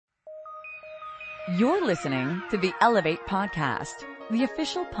You're listening to the Elevate Podcast, the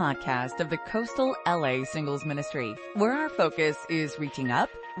official podcast of the Coastal LA Singles Ministry, where our focus is reaching up,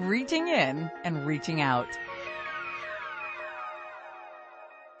 reaching in, and reaching out.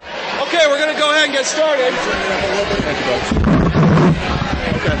 Okay, we're going to go ahead and get started.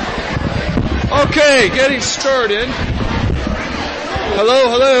 Okay, getting started.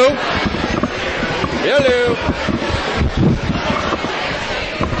 Hello.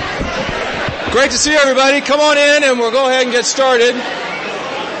 Great to see everybody. Come on in and we'll go ahead and get started.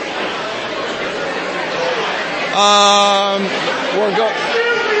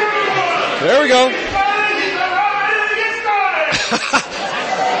 There we go.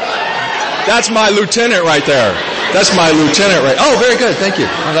 That's my lieutenant right there. Oh, very good. Thank you.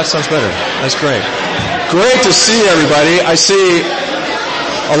 Oh, that sounds better. That's great. Great to see everybody. I see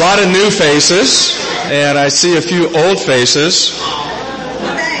a lot of new faces and I see a few old faces.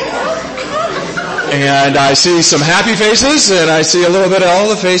 And I see some happy faces, and I see a little bit of all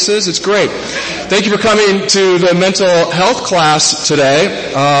the faces. It's great. Thank you for coming to the mental health class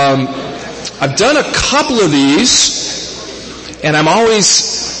today. I've done a couple of these, and I'm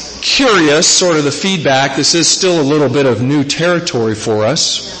always curious, sort of the feedback. This is still a little bit of new territory for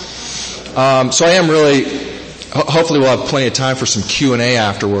us. So I am really, hopefully we'll have plenty of time for some Q&A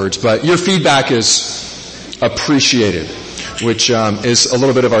afterwards, but your feedback is appreciated, which is a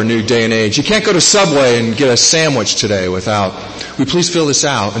little bit of our new day and age. You can't go to Subway and get a sandwich today without, will you please fill this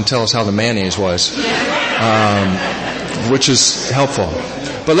out and tell us how the mayonnaise was, which is helpful.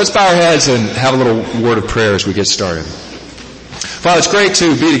 But let's bow our heads and have a little word of prayer as we get started. Father, it's great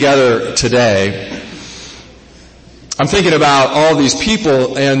to be together today. I'm thinking about all these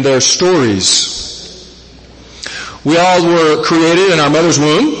people and their stories. We all were created in our mother's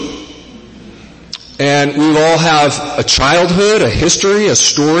womb. And we all have a childhood, a history, a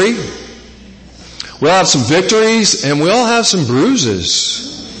story. We all have some victories, and we all have some bruises.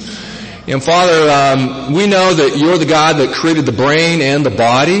 And Father, we know that you're the God that created the brain and the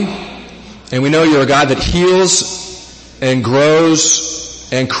body. And we know you're a God that heals and grows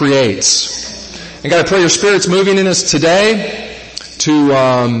and creates. And God, I pray your Spirit's moving in us today to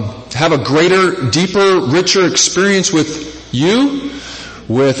have a greater, deeper, richer experience with you,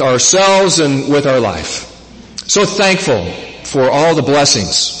 with ourselves and with our life. So thankful for all the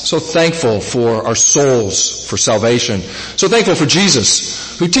blessings. So thankful for our souls, for salvation. So thankful for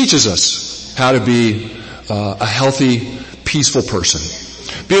Jesus, who teaches us how to be a healthy, peaceful person.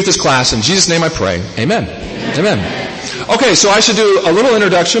 Be with this class. In Jesus' name I pray. Amen. Amen. Okay, so I should do a little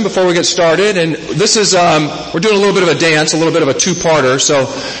introduction before we get started. And this is, we're doing a little bit of a dance, a little bit of a two-parter. So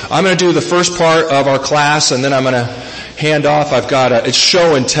I'm going to do the first part of our class, and then I'm going to hand off. It's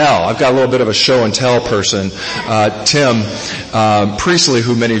show and tell. I've got a little bit of a show and tell person. Tim Priestley,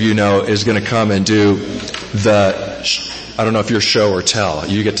 who many of you know, is going to come and do I don't know if you're show or tell.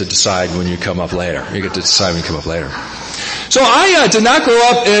 You get to decide when you come up later. So I did not grow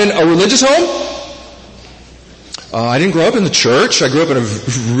up in a religious home. I didn't grow up in the church. I grew up in a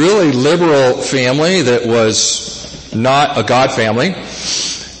really liberal family that was not a God family.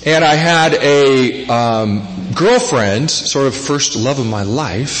 And I had a girlfriend, sort of first love of my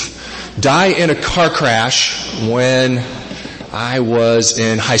life, die in a car crash when I was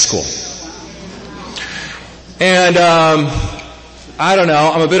in high school. And I don't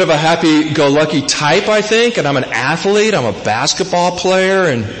know, I'm a bit of a happy-go-lucky type, I think, and I'm an athlete, I'm a basketball player,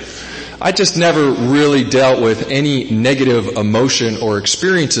 and I just never really dealt with any negative emotion or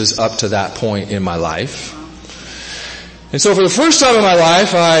experiences up to that point in my life. And so for the first time in my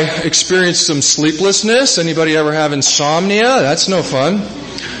life, I experienced some sleeplessness. Anybody ever have insomnia? That's no fun.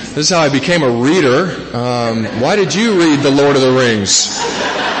 This is how I became a reader. Why did you read The Lord of the Rings?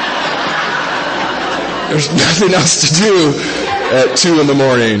 There's nothing else to do at 2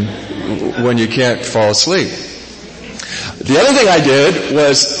 a.m. when you can't fall asleep. The other thing I did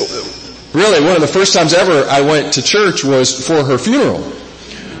was, really one of the first times ever I went to church was for her funeral.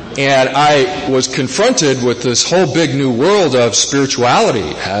 And I was confronted with this whole big new world of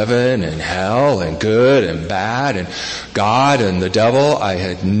spirituality, heaven and hell and good and bad and God and the devil. I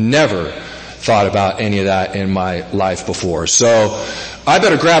had never thought about any of that in my life before. So I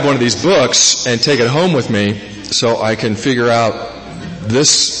better grab one of these books and take it home with me so I can figure out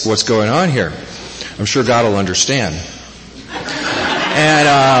what's going on here. I'm sure God will understand.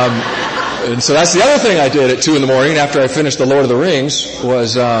 And so that's the other thing I did at 2 a.m. after I finished The Lord of the Rings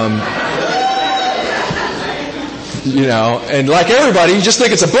was, and like everybody, you just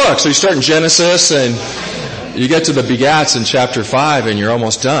think it's a book. So you start in Genesis and you get to the begats in chapter 5 and you're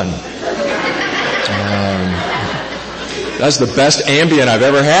almost done. That's the best Ambien I've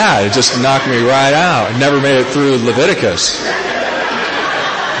ever had. It just knocked me right out. I never made it through Leviticus.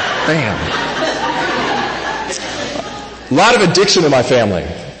 Bam. A lot of addiction in my family.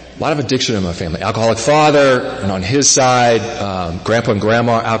 Alcoholic father, and on his side, grandpa and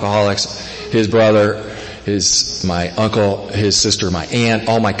grandma alcoholics. His brother, my uncle, his sister, my aunt,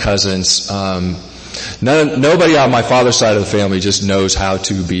 all my cousins. Nobody on my father's side of the family just knows how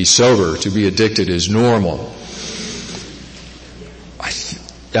to be sober. To be addicted is normal.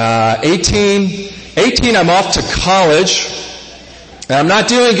 18, I'm off to college. And I'm not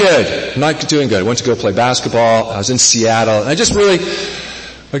doing good. I went to go play basketball. I was in Seattle. And I just really,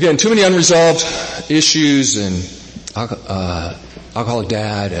 again, too many unresolved issues and alcoholic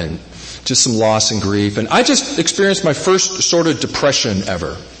dad and just some loss and grief. And I just experienced my first sort of depression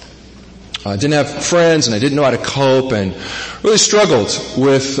ever. I didn't have friends and I didn't know how to cope and really struggled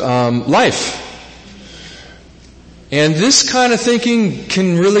with life. And this kind of thinking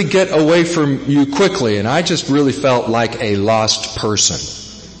can really get away from you quickly, and I just really felt like a lost person.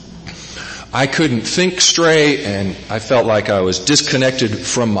 I couldn't think straight, and I felt like I was disconnected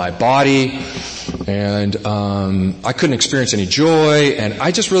from my body, and I couldn't experience any joy, and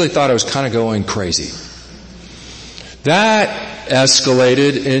I just really thought I was kind of going crazy. That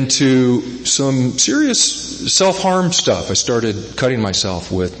escalated into some serious self-harm stuff. I started cutting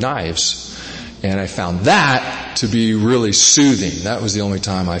myself with knives. And I found that to be really soothing. That was the only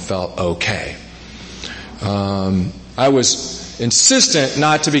time I felt okay. I was insistent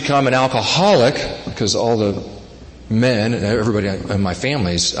not to become an alcoholic because all the men and everybody in my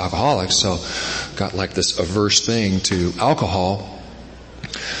family is alcoholics, so got like this averse thing to alcohol.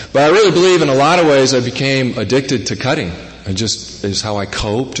 But I really believe in a lot of ways I became addicted to cutting. It just is how I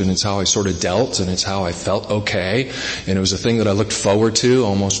coped, and it's how I sort of dealt, and it's how I felt okay. And it was a thing that I looked forward to,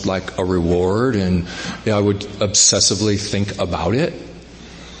 almost like a reward, and I would obsessively think about it.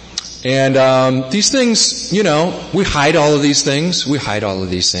 And these things, we hide all of these things.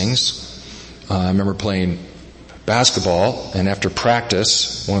 I remember playing basketball, and after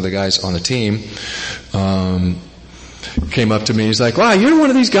practice, one of the guys on the team came up to me. He's like, "Wow, you're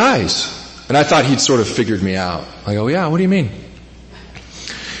one of these guys." And I thought he'd sort of figured me out. I go, "Yeah, what do you mean?"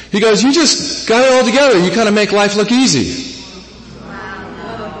 He goes, "You just got it all together. You kind of make life look easy."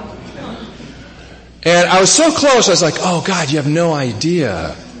 And I was so close, I was like, "Oh God, you have no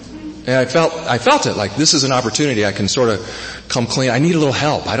idea." And I felt it, like this is an opportunity. I can sort of come clean. I need a little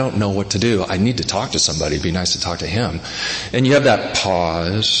help. I don't know what to do. I need to talk to somebody. It'd be nice to talk to him. And you have that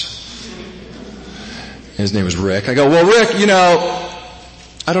pause. His name was Rick. I go, "Well, Rick,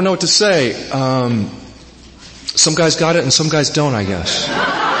 I don't know what to say. Some guys got it and some guys don't, I guess."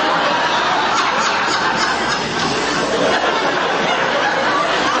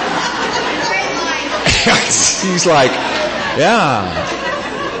 He's like, "Yeah."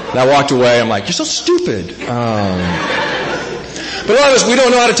 And I walked away. I'm like, "You're so stupid." But a lot of us, we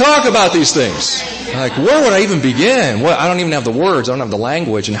don't know how to talk about these things. Like, where would I even begin? I don't even have the words. I don't have the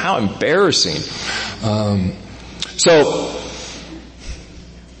language, and how embarrassing.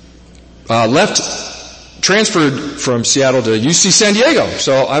 Transferred from Seattle to UC San Diego.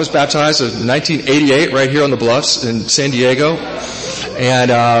 So I was baptized in 1988 right here on the Bluffs in San Diego. And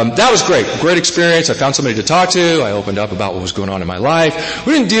that was great. Great experience. I found somebody to talk to. I opened up about what was going on in my life.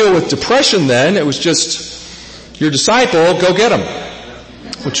 We didn't deal with depression then. It was just, your disciple, go get him.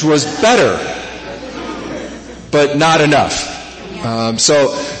 Which was better. But not enough.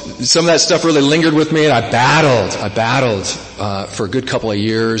 So some of that stuff really lingered with me, and I battled for a good couple of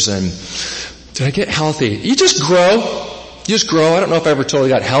years. And did I get healthy? You just grow. I don't know if I ever totally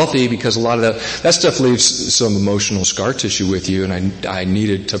got healthy, because a lot of that stuff leaves some emotional scar tissue with you, and I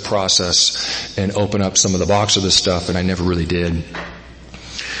needed to process and open up some of the box of this stuff, and I never really did.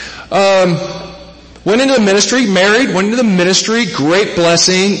 Went into the ministry, great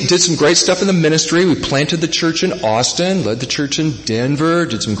blessing, did some great stuff in the ministry. We planted the church in Austin, led the church in Denver,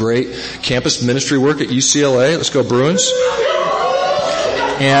 did some great campus ministry work at UCLA. Let's go Bruins.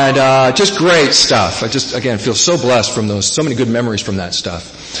 And just great stuff. I just, again, feel so blessed from those, so many good memories from that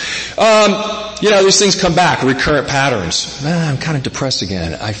stuff. These things come back, recurrent patterns. I'm kind of depressed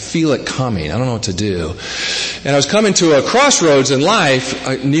again. I feel it coming. I don't know what to do. And I was coming to a crossroads in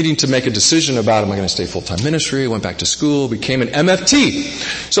life, needing to make a decision about, am I going to stay full-time ministry? I went back to school, became an MFT.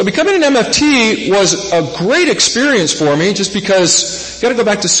 So becoming an MFT was a great experience for me, just because you got to go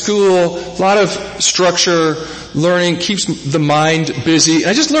back to school, a lot of structure, learning, keeps the mind busy.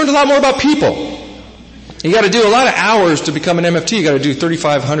 And I just learned a lot more about people. You got to do a lot of hours to become an MFT. You got to do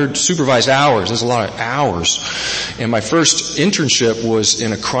 3,500 supervised hours. There's a lot of hours. And my first internship was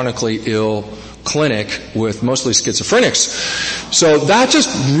in a chronically ill clinic with mostly schizophrenics. So that just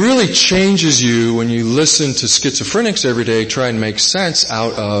really changes you when you listen to schizophrenics every day try and make sense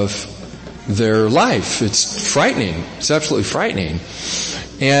out of their life. It's frightening. It's absolutely frightening.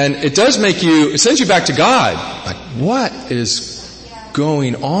 And it sends you back to God. Like, what is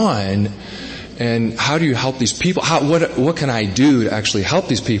going on? And how do you help these people? What can I do to actually help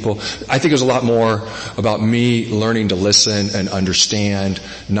these people? I think it was a lot more about me learning to listen and understand,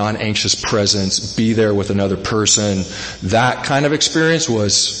 non-anxious presence, be there with another person. That kind of experience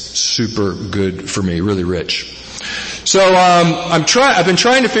was super good for me, really rich. So I've been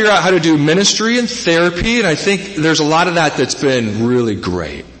trying to figure out how to do ministry and therapy, and I think there's a lot of that's been really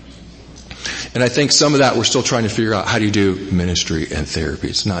great. And I think some of that we're still trying to figure out how do you do ministry and therapy.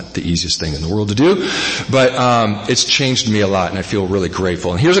 It's not the easiest thing in the world to do, but it's changed me a lot, and I feel really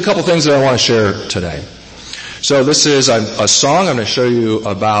grateful. And here's a couple things that I want to share today. So this is a song. I'm going to show you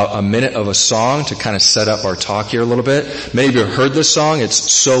about a minute of a song to kind of set up our talk here a little bit. Many of you have heard this song. It's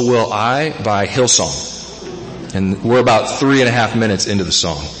So Will I by Hillsong. And we're about 3.5 minutes into the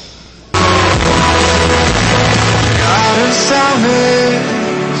song. God of salvation,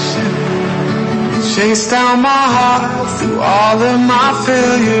 chase down my heart through all of my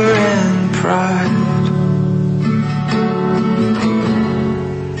failure and pride.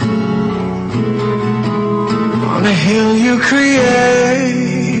 On a hill you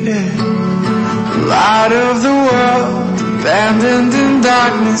created, light of the world, abandoned in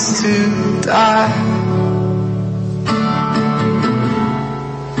darkness to die.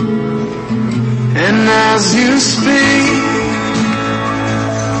 And as you speak,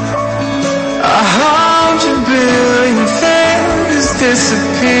 100 billion failures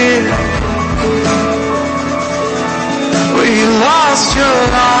disappear. Well, you lost your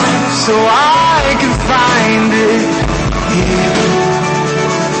life so I could find it here.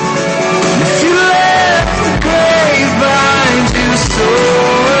 And if you left the grave behind you, so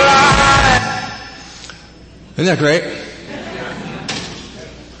will I. Isn't that great?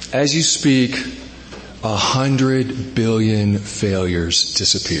 As you speak, 100 billion failures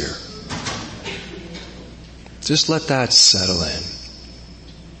disappear. Just let that settle in.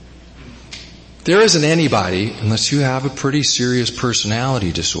 There isn't anybody, unless you have a pretty serious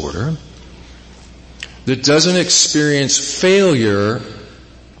personality disorder, that doesn't experience failure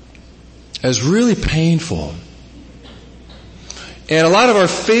as really painful. And a lot of our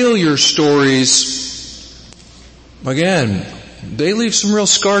failure stories, again, they leave some real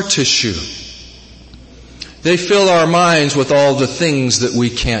scar tissue. They fill our minds with all the things that we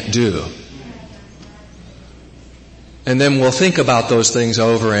can't do. And then we'll think about those things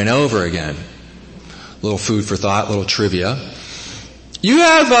over and over again. A little food for thought, a little trivia. You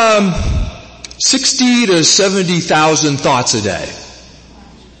have 60 to 70,000 thoughts a day.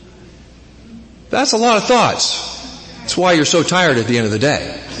 That's a lot of thoughts. That's why you're so tired at the end of the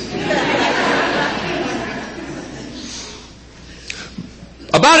day.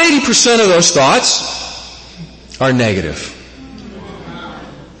 About 80% of those thoughts are negative.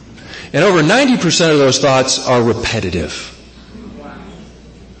 And over 90% of those thoughts are repetitive.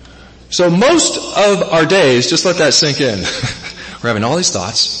 So most of our days, just let that sink in. We're having all these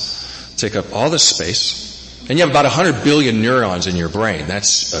thoughts, take up all this space, and you have about 100 billion neurons in your brain.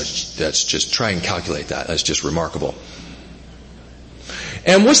 That's just, try and calculate that. That's just remarkable.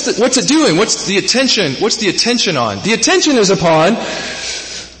 And what's it doing? What's the attention on? The attention is upon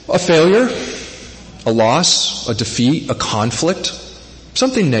a failure, a loss, a defeat, a conflict,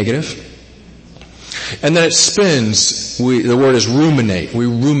 something negative. And then it spins. The word is ruminate. We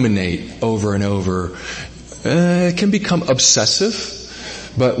ruminate over and over. It can become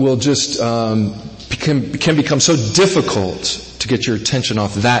obsessive, but will just can become so difficult to get your attention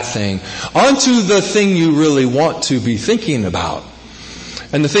off that thing onto the thing you really want to be thinking about.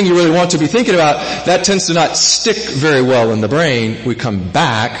 And the thing you really want to be thinking about, that tends to not stick very well in the brain. We come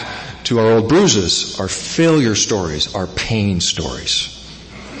back to our old bruises, our failure stories, our pain stories.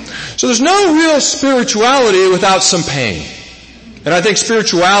 So there's no real spirituality without some pain. And I think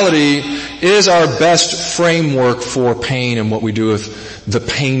spirituality is our best framework for pain and what we do with the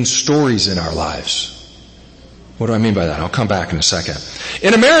pain stories in our lives. What do I mean by that? I'll come back in a second.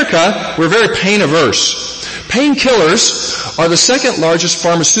 In America, we're very pain averse. Painkillers are the second largest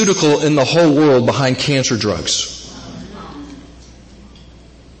pharmaceutical in the whole world behind cancer drugs.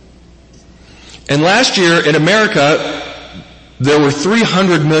 And last year in America, there were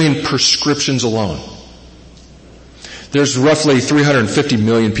 300 million prescriptions alone. There's roughly 350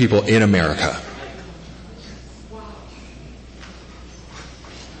 million people in America.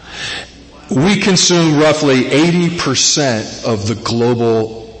 We consume roughly 80% of the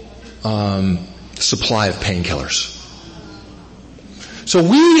global supply of painkillers. So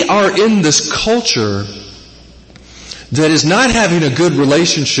we are in this culture that is not having a good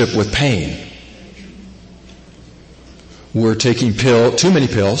relationship with pain. We're taking too many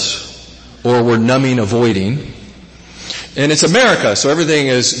pills, or we're numbing, avoiding. And it's America, so everything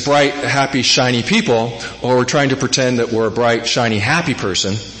is bright, happy, shiny people, or we're trying to pretend that we're a bright, shiny, happy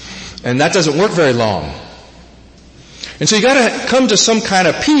person. And that doesn't work very long. And so you gotta come to some kind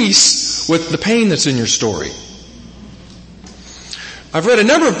of peace with the pain that's in your story. I've read a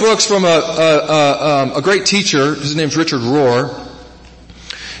number of books from a great teacher. His name's Richard Rohr.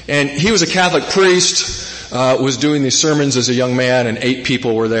 And he was a Catholic priest, was doing these sermons as a young man, and 8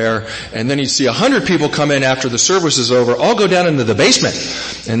 people were there. And then he'd see 100 people come in after the service is over, all go down into the basement.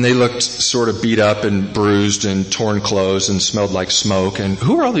 And they looked sort of beat up and bruised and torn clothes and smelled like smoke. And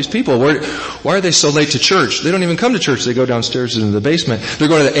who are all these people? Why are they so late to church? They don't even come to church. They go downstairs into the basement. They're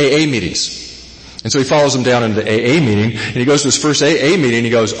going to the AA meetings. And so he follows them down into the AA meeting, and he goes to his first AA meeting, and he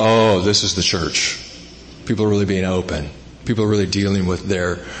goes, oh, this is the church. People are really being open. People are really dealing with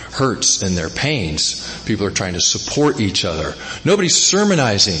their hurts and their pains. People are trying to support each other. Nobody's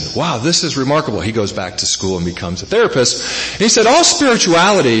sermonizing. Wow, this is remarkable. He goes back to school and becomes a therapist. And he said, all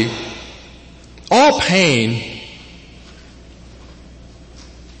spirituality, all pain,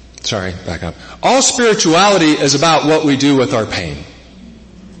 back up. All spirituality is about what we do with our pain.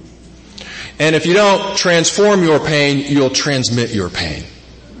 And if you don't transform your pain, you'll transmit your pain.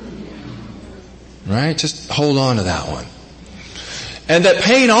 Right? Just hold on to that one. And that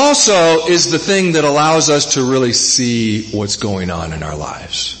pain also is the thing that allows us to really see what's going on in our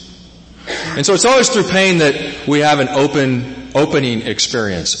lives. And so it's always through pain that we have an opening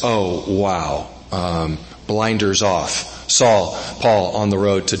experience. Oh, wow. Blinders off. Paul on the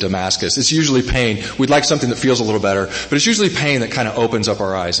road to Damascus. It's usually pain. We'd like something that feels a little better, but it's usually pain that kind of opens up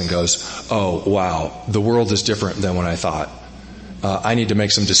our eyes and goes, oh, wow, the world is different than what I thought. I need to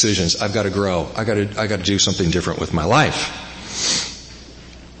make some decisions. I've got to grow. I got to do something different with my life.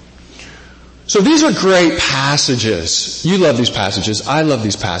 So these are great passages. You love these passages. I love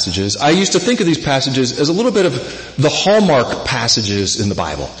these passages. I used to think of these passages as a little bit of the Hallmark passages in the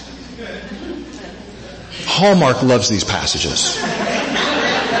Bible. Hallmark loves these passages.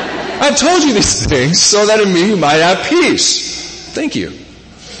 I've told you these things so that in me you might have peace. Thank you.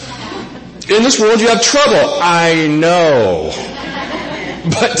 In this world you have trouble. I know.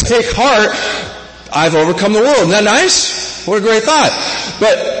 But take heart. I've overcome the world. Isn't that nice? What a great thought.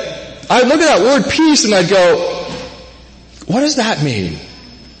 But I'd look at that word peace and I'd go, what does that mean?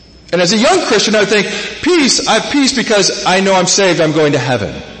 And as a young Christian I would think, peace, I have peace because I know I'm saved, I'm going to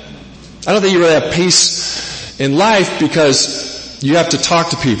heaven. I don't think you really have peace in life because you have to talk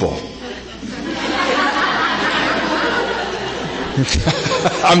to people.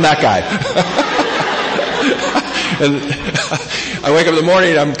 I'm that guy. And I wake up in the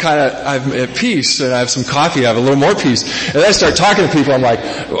morning, I'm at peace, and I have some coffee, I have a little more peace. And then I start talking to people, I'm like,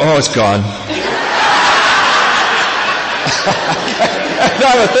 oh, it's gone. And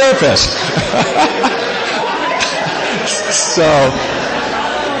I'm a therapist. So,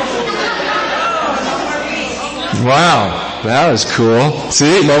 wow, that was cool.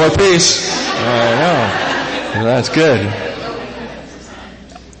 See, no more peace. I know. That's good.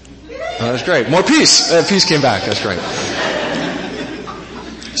 Oh, that's great. More peace. Peace came back. That's great.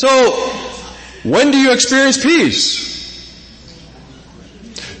 So, when do you experience peace?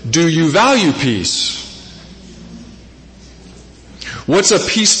 Do you value peace? What's a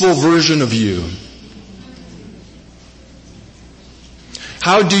peaceful version of you?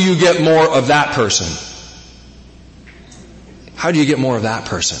 How do you get more of that person? How do you get more of that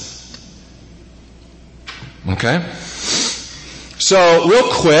person? Okay? So,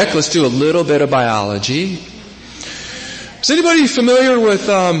 real quick, let's do a little bit of biology. Is anybody familiar with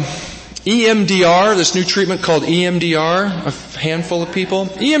EMDR, this new treatment called EMDR? A handful of people?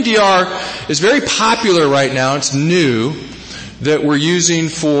 EMDR is very popular right now. It's new, that we're using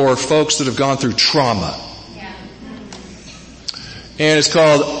for folks that have gone through trauma. And it's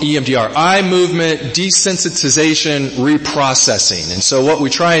called EMDR, eye movement desensitization reprocessing. And so what we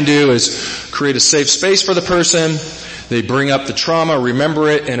try and do is create a safe space for the person. They bring up the trauma, remember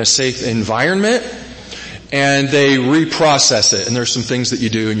it in a safe environment, and they reprocess it. And there's some things that you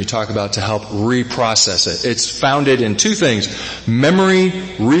do and you talk about to help reprocess it. It's founded in 2 things. Memory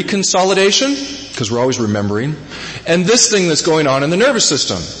reconsolidation, because we're always remembering, and this thing that's going on in the nervous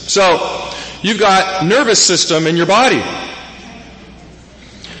system. So, you've got nervous system in your body.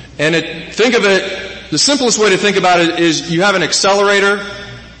 And think of it, the simplest way to think about it is you have an accelerator.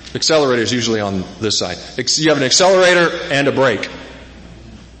 Accelerator is usually on this side. You have an accelerator and a brake.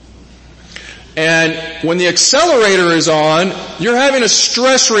 And when the accelerator is on, you're having a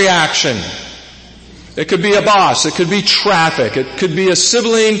stress reaction. It could be a boss, it could be traffic, it could be a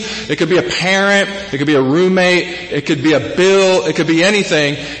sibling, it could be a parent, it could be a roommate, it could be a bill, it could be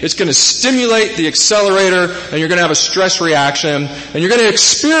anything. It's going to stimulate the accelerator and you're going to have a stress reaction and you're going to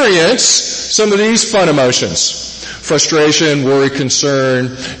experience some of these fun emotions. Frustration, worry,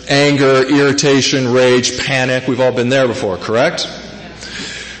 concern, anger, irritation, rage, panic. We've all been there before, correct?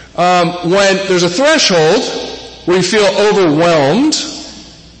 When there's a threshold where you feel overwhelmed,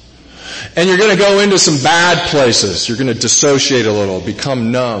 and you're going to go into some bad places. You're going to dissociate a little,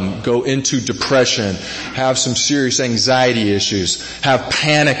 become numb, go into depression, have some serious anxiety issues, have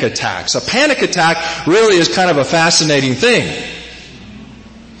panic attacks. A panic attack really is kind of a fascinating thing.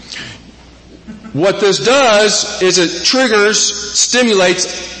 What this does is it stimulates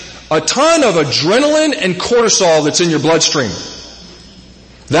a ton of adrenaline and cortisol that's in your bloodstream.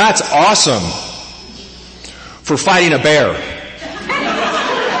 That's awesome for fighting a bear.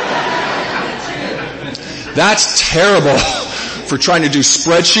 That's terrible for trying to do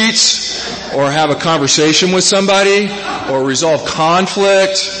spreadsheets or have a conversation with somebody or resolve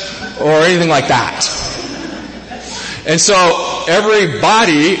conflict or anything like that. And so every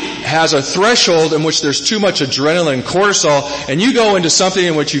body has a threshold in which there's too much adrenaline and cortisol, and you go into something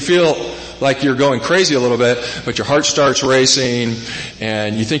in which you feel like you're going crazy a little bit, but your heart starts racing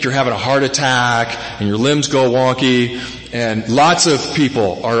and you think you're having a heart attack and your limbs go wonky, and lots of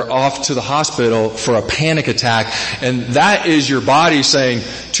people are off to the hospital for a panic attack, and that is your body saying,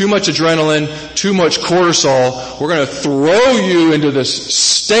 too much adrenaline, too much cortisol, we're going to throw you into this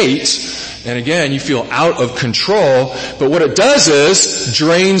state. And again, you feel out of control, but what it does is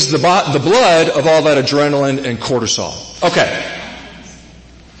drains the blood of all that adrenaline and cortisol. Okay.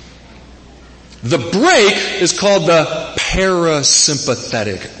 The break is called the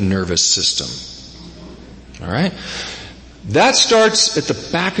parasympathetic nervous system. Alright? That starts at the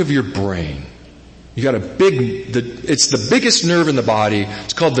back of your brain. You got it's the biggest nerve in the body.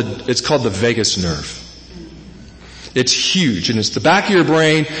 It's called the vagus nerve. It's huge, and it's the back of your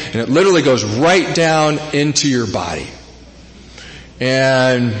brain, and it literally goes right down into your body.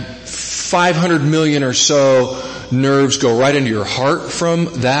 And 500 million or so nerves go right into your heart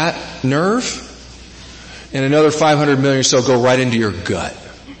from that nerve, and another 500 million or so go right into your gut.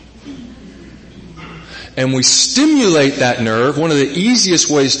 And we stimulate that nerve. One of the easiest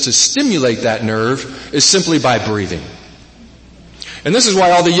ways to stimulate that nerve is simply by breathing. And this is why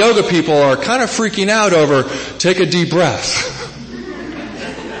all the yoga people are kind of freaking out over, take a deep breath.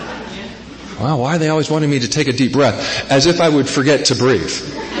 Well, why are they always wanting me to take a deep breath? As if I would forget to breathe.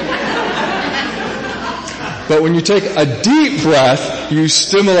 But when you take a deep breath, you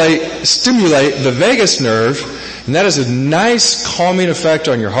stimulate the vagus nerve, and that has a nice calming effect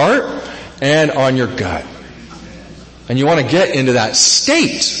on your heart and on your gut. And you want to get into that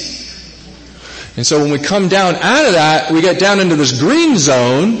state. And so when we come down out of that, we get down into this green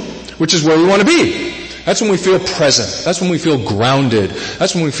zone, which is where we want to be. That's when we feel present. That's when we feel grounded.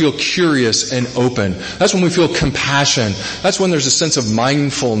 That's when we feel curious and open. That's when we feel compassion. That's when there's a sense of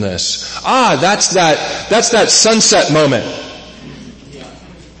mindfulness. That's that sunset moment.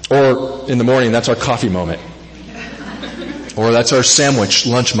 Or in the morning, that's our coffee moment. Or that's our sandwich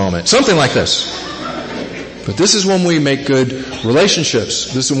lunch moment. Something like this. But this is when we make good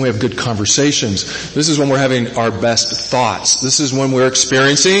relationships. This is when we have good conversations. This is when we're having our best thoughts. This is when we're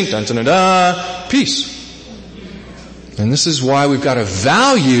experiencing peace. And this is why we've got to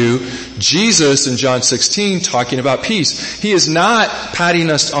value Jesus in John 16 talking about peace. He is not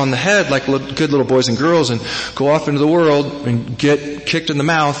patting us on the head like good little boys and girls and go off into the world and get kicked in the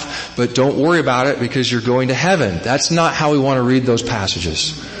mouth, but don't worry about it because you're going to heaven. That's not how we want to read those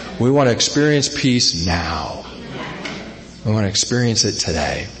passages. We want to experience peace now. We want to experience it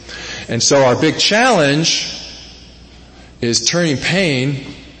today. And so our big challenge is turning pain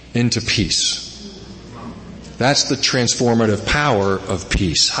into peace. That's the transformative power of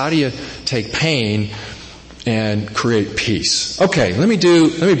peace. How do you take pain and create peace? Okay, let me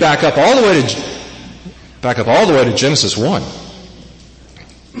back up all the way to Genesis 1.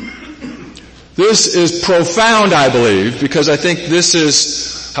 This is profound, I believe, because I think this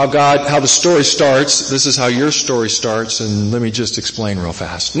is how the story starts. This is how your story starts, and let me just explain real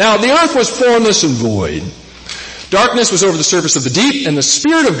fast. Now, the earth was formless and void. Darkness was over the surface of the deep, and the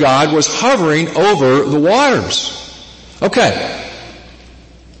Spirit of God was hovering over the waters. Okay.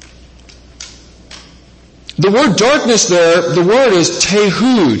 The word darkness there, the word is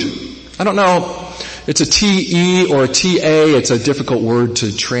tehud. I don't know, it's a T-E or a T-A. It's a difficult word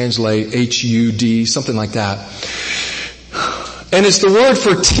to translate, H-U-D, something like that. And it's the word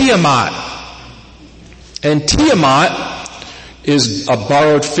for Tiamat. And Tiamat is a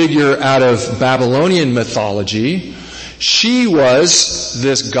borrowed figure out of Babylonian mythology. She was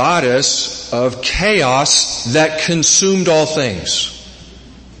this goddess of chaos that consumed all things.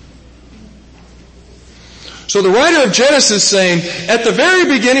 So the writer of Genesis is saying, at the very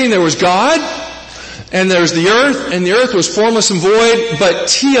beginning there was God, and there's the earth, and the earth was formless and void, but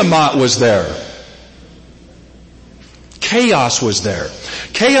Tiamat was there. Chaos was there.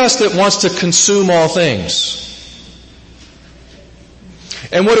 Chaos that wants to consume all things.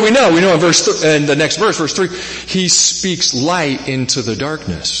 And what do we know? We know in the next verse, verse 3, he speaks light into the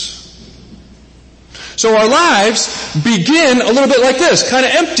darkness. So our lives begin a little bit like this, kind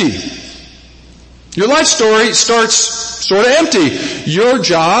of empty. Your life story starts sort of empty. Your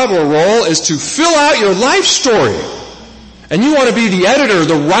job or role is to fill out your life story. And you want to be the editor,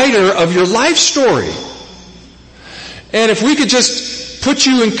 the writer of your life story. And if we could just put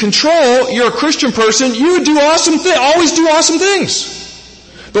you in control, you're a Christian person, you would do awesome things, always do awesome things.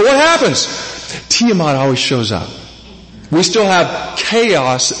 But what happens? Tiamat always shows up. We still have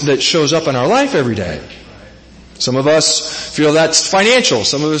chaos that shows up in our life every day. Some of us feel that's financial.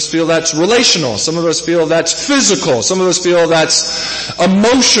 Some of us feel that's relational. Some of us feel that's physical. Some of us feel that's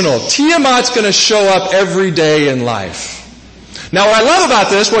emotional. Tiamat's going to show up every day in life. Now what I love about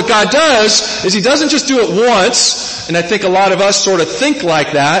this, what God does, is He doesn't just do it once, and I think a lot of us sort of think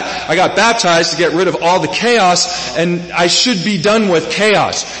like that. I got baptized to get rid of all the chaos, and I should be done with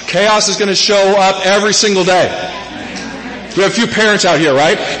chaos. Chaos is going to show up every single day. We have a few parents out here,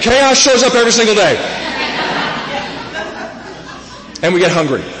 right? Chaos shows up every single day. And we get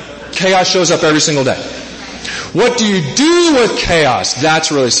hungry. Chaos shows up every single day. What do you do with chaos?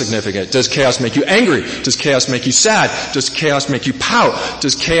 That's really significant. Does chaos make you angry? Does chaos make you sad? Does chaos make you pout?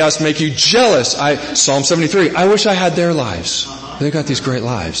 Does chaos make you jealous? Psalm 73, I wish I had their lives. They've got these great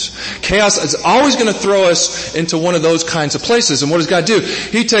lives. Chaos is always going to throw us into one of those kinds of places. And what does God do?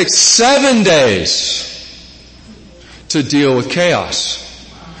 He takes 7 days to deal with chaos.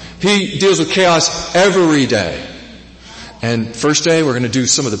 He deals with chaos every day. And first day we're going to do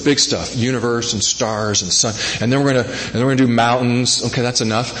some of the big stuff, universe and stars and sun. And then we're going to do mountains. Okay, that's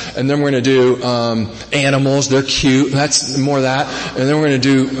enough. And then we're going to do animals. They're cute. That's more of that. And then we're going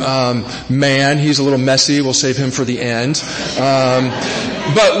to do man. He's a little messy. We'll save him for the end.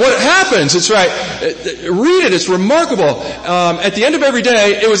 But what happens? It's right. Read it. It's remarkable. At the end of every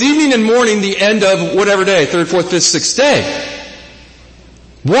day, it was evening and morning. The end of whatever day, 3rd, 4th, 5th, 6th day.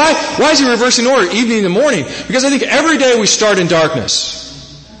 Why is he reversing order, evening and morning? Because I think every day we start in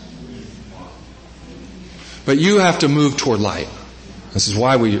darkness. But you have to move toward light. This is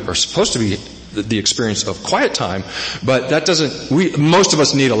why we are supposed to be the experience of quiet time, but most of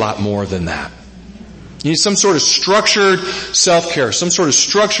us need a lot more than that. You need some sort of structured self-care, some sort of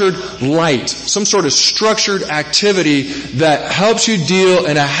structured light, some sort of structured activity that helps you deal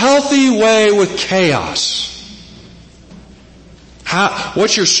in a healthy way with chaos.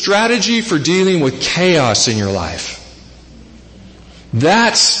 What's your strategy for dealing with chaos in your life?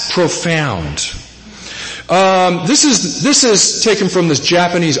 That's profound. This is taken from this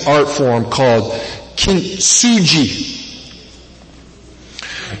Japanese art form called kintsugi.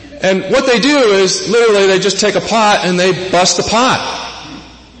 And what they do is literally they just take a pot and they bust the pot.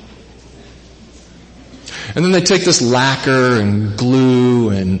 And then they take this lacquer and glue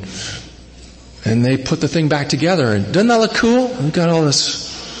and they put the thing back together. And doesn't that look cool? We've got all this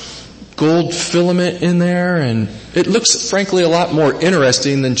gold filament in there, and it looks, frankly, a lot more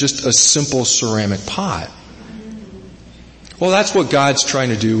interesting than just a simple ceramic pot. Well, that's what God's trying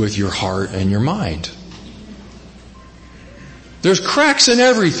to do with your heart and your mind. There's cracks in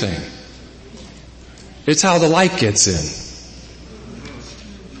everything. It's how the light gets in.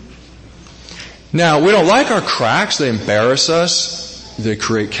 Now, we don't like our cracks. They embarrass us. They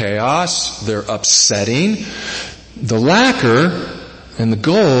create chaos. They're upsetting. The lacquer and the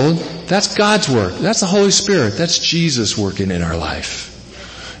gold, that's God's work. That's the Holy Spirit. That's Jesus working in our life.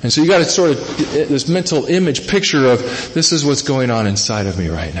 And so you got to sort of, this mental image picture of, this is what's going on inside of me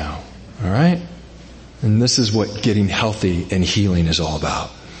right now. All right? And this is what getting healthy and healing is all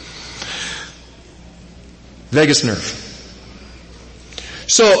about. Vagus nerve.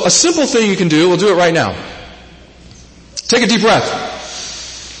 So a simple thing you can do, we'll do it right now. Take a deep breath.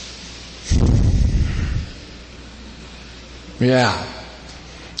 Yeah.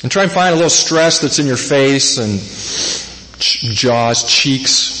 And try and find a little stress that's in your face and jaws,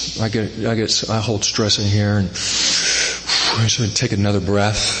 cheeks. I hold stress in here, and so take another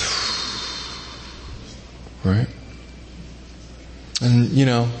breath. Right? And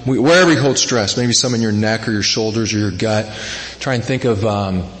wherever you hold stress, maybe some in your neck or your shoulders or your gut, try and think of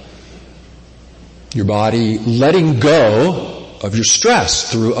Your body letting go of your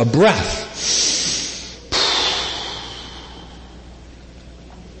stress through a breath.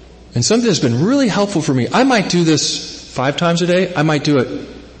 And something that's been really helpful for me, I might do this 5 times a day, I might do it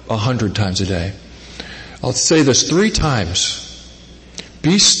 100 times a day. I'll say this 3 times.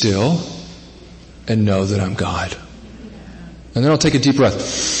 Be still and know that I'm God. And then I'll take a deep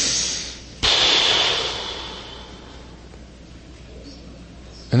breath.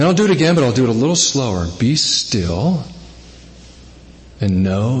 And then I'll do it again, but I'll do it a little slower. Be still and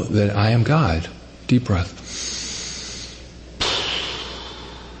know that I am God. Deep breath.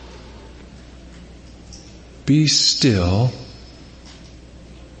 Be still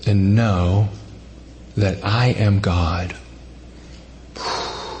and know that I am God.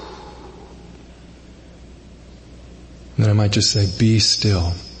 And then I might just say, be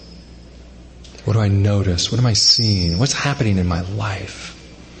still. What do I notice? What am I seeing? What's happening in my life?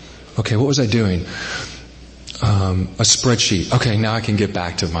 Okay, what was I doing? A spreadsheet. Okay, now I can get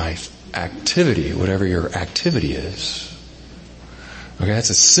back to my activity, whatever your activity is. Okay,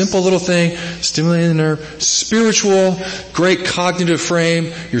 that's a simple little thing, stimulating the nerve, spiritual, great cognitive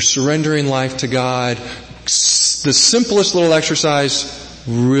frame, you're surrendering life to God. The simplest little exercise,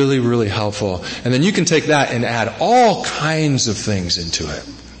 really, really helpful. And then you can take that and add all kinds of things into it.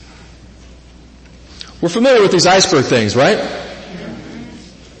 We're familiar with these iceberg things, right?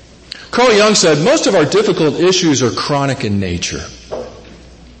 Carl Jung said, most of our difficult issues are chronic in nature.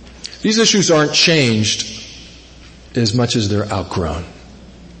 These issues aren't changed as much as they're outgrown.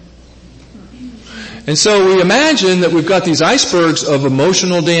 And so we imagine that we've got these icebergs of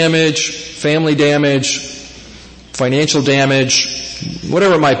emotional damage, family damage, financial damage,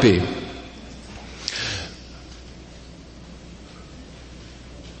 whatever it might be.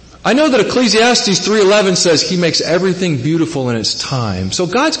 I know that Ecclesiastes 3:11 says He makes everything beautiful in its time. So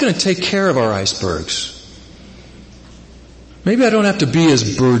God's going to take care of our icebergs. Maybe I don't have to be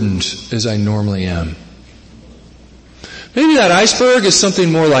as burdened as I normally am. Maybe that iceberg is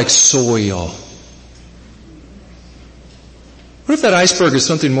something more like soil. What if that iceberg is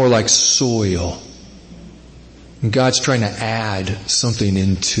something more like soil? And God's trying to add something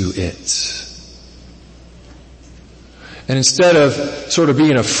into it. And instead of sort of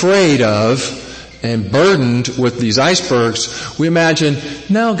being afraid of and burdened with these icebergs, we imagine,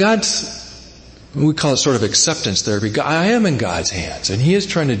 no, we call it sort of acceptance therapy. I am in God's hands, and He is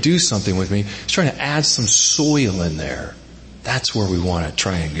trying to do something with me. He's trying to add some soil in there. That's where we want to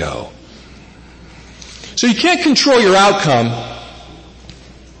try and go. So you can't control your outcome,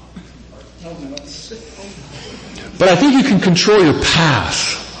 but I think you can control your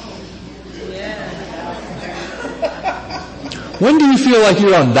path. When do you feel like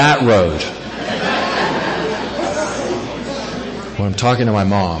you're on that road? When I'm talking to my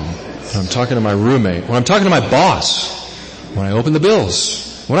mom, when I'm talking to my roommate, when I'm talking to my boss, when I open the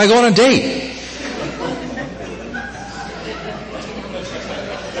bills, when I go on a date.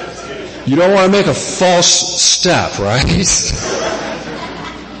 You don't want to make a false step, right?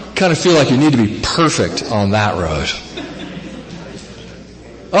 Kind of feel like you need to be perfect on that road.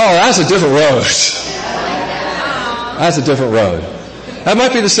 Oh, that's a different road. That's a different road. That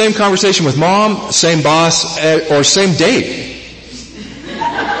might be the same conversation with mom, same boss, or same date.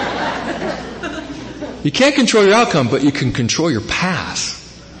 You can't control your outcome, but you can control your path.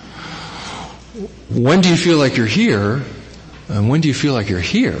 When do you feel like you're here? And when do you feel like you're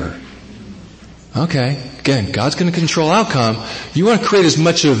here? Okay, again, God's going to control outcome. You want to create as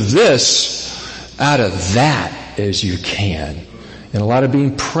much of this out of that as you can. And a lot of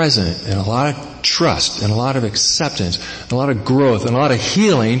being present, and a lot of trust, and a lot of acceptance, and a lot of growth, and a lot of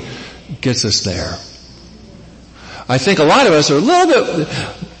healing gets us there. I think a lot of us are a little bit,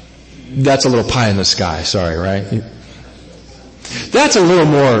 that's a little pie in the sky, sorry, right? That's a little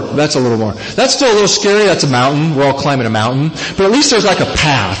more. That's still a little scary, that's a mountain, we're all climbing a mountain, but at least there's like a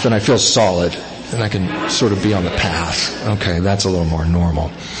path, and I feel solid, and I can sort of be on the path. Okay, that's a little more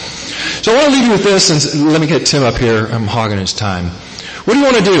normal. So I want to leave you with this, and let me get Tim up here. I'm hogging his time. What do you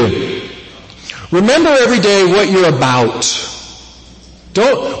want to do? Remember every day what you're about.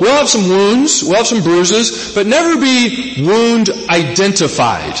 We'll have some wounds, we'll have some bruises, but never be wound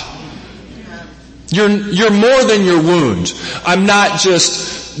identified. You're more than your wound. I'm not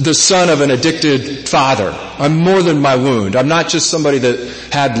just the son of an addicted father. I'm more than my wound. I'm not just somebody that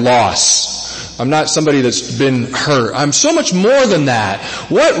had loss. I'm not somebody that's been hurt. I'm so much more than that.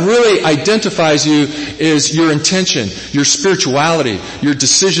 What really identifies you is your intention, your spirituality, your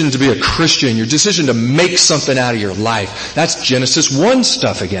decision to be a Christian, your decision to make something out of your life. That's Genesis 1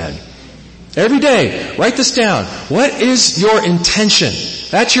 stuff again. Every day, write this down. What is your intention?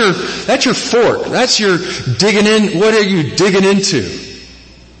 That's your fork. That's your digging in. What are you digging into?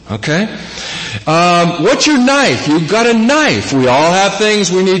 Okay? What's your knife? You've got a knife. We all have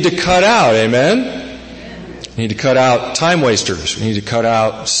things we need to cut out. Amen? We need to cut out time wasters. We need to cut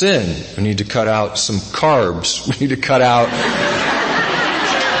out sin. We need to cut out some carbs. We need to cut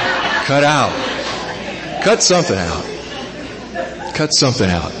something out. Cut something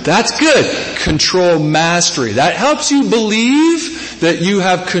out. That's good. Control mastery. That helps you believe that you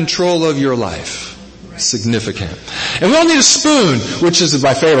have control of your life. Significant. And we all need a spoon, which is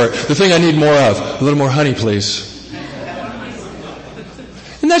my favorite. The thing I need more of. A little more honey, please.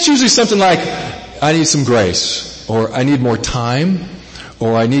 And that's usually something like, I need some grace, or I need more time,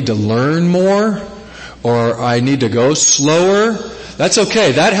 or I need to learn more, or I need to go slower. That's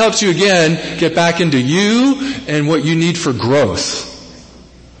okay. That helps you again get back into you and what you need for growth.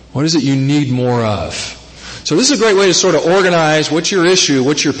 What is it you need more of? So this is a great way to sort of organize what's your issue,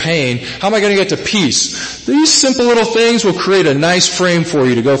 what's your pain, how am I going to get to peace? These simple little things will create a nice frame for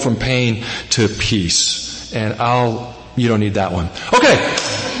you to go from pain to peace. And you don't need that one. Okay.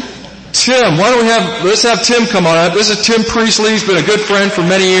 Tim, let's have Tim come on up. This is Tim Priestley. He's been a good friend for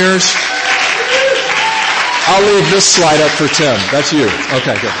many years. I'll leave this slide up for Tim. That's you.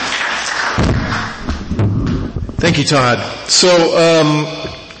 Okay, good. Thank you, Todd. So,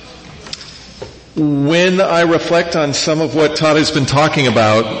 when I reflect on some of what Todd has been talking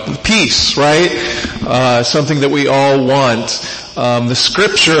about, peace, right? Something that we all want. The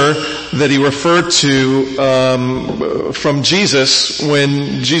scripture that he referred to from Jesus,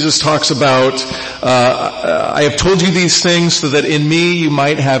 when Jesus talks about, I have told you these things so that in me you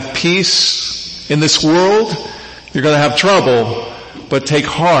might have peace. In this world, you're going to have trouble, but take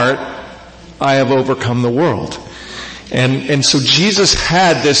heart, I have overcome the world. And so Jesus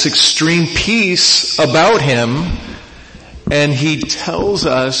had this extreme peace about him, and he tells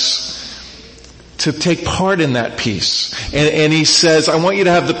us to take part in that peace. And he says, I want you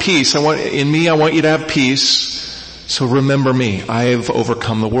to have the peace. I want you to have peace. So remember me. I have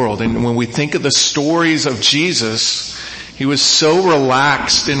overcome the world. And when we think of the stories of Jesus, he was so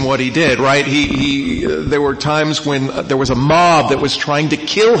relaxed in what he did, right? There were times when there was a mob that was trying to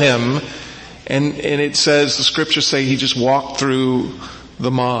kill him, and it says, the scriptures say he just walked through the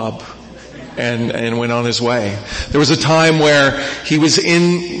mob and went on his way. There was a time where he was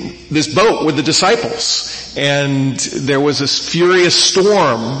in this boat with the disciples, and there was this furious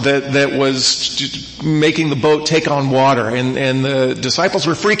storm that was making the boat take on water, and the disciples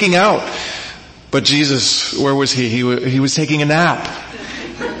were freaking out. But Jesus, where was he? He was taking a nap.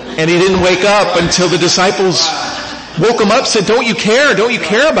 And he didn't wake up until the disciples woke him up, said, don't you care? Don't you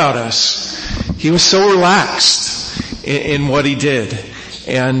care about us? He was so relaxed in what he did.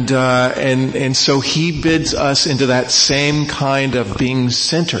 And so he bids us into that same kind of being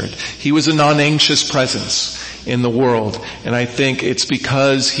centered. He was a non-anxious presence in the world. And I think it's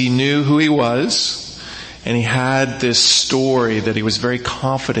because he knew who he was, and he had this story that he was very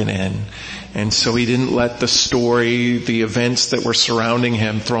confident in. And so he didn't let the story, the events that were surrounding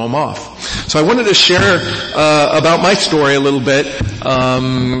him, throw him off. So I wanted to share about my story a little bit,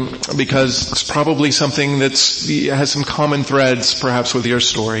 because it's probably something that has some common threads, perhaps, with your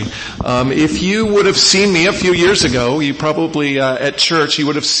story. If you would have seen me a few years ago, you probably at church, you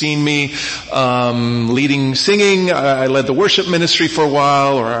would have seen me leading singing. I led the worship ministry for a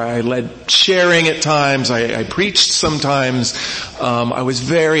while, or I led sharing at times. I preached sometimes. I was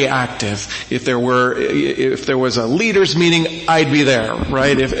very active. If there was a leaders meeting, I'd be there,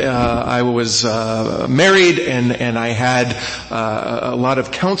 right? If I was married and I had a lot of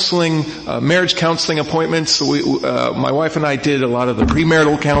counseling, marriage counseling appointments, my wife and I did a lot of the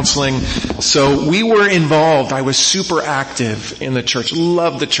premarital counseling. So we were involved. I was super active in the church.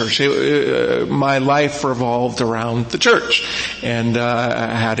 Loved the church. My life revolved around the church, and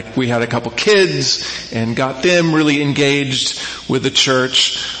we had a couple kids and got them really engaged with the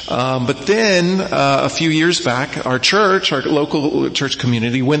church. But then, a few years back, our local church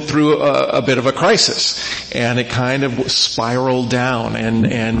community went through a bit of a crisis, and it kind of spiraled down,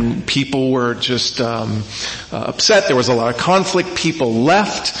 and people were just, upset. There was a lot of conflict. People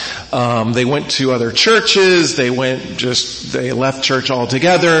left. They went to other churches. They left church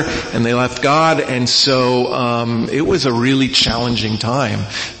altogether, and they left God. And so, it was a really challenging time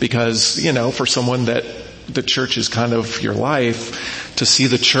because, for someone that the church is kind of your life, to see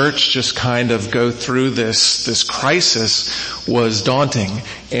the church just kind of go through this crisis was daunting.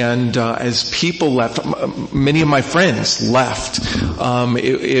 And as people left, many of my friends left.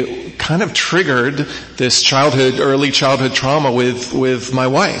 It kind of triggered this early childhood trauma with my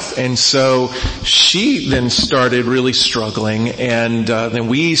wife. And so she then started really struggling, and then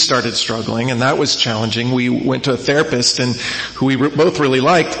we started struggling, and that was challenging. We went to a therapist, and who we both really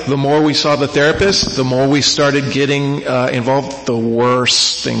liked. The more we saw the therapist, the more we started getting involved, the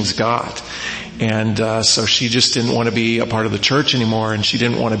worse things got. And so she just didn't want to be a part of the church anymore, and she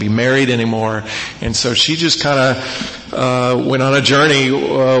didn't want to be married anymore. And so she just kind of went on a journey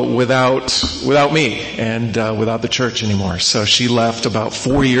without me and without the church anymore. So she left about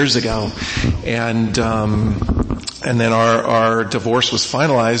 4 years ago, and then our divorce was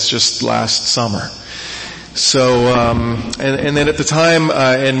finalized just last summer. So, and then at the time,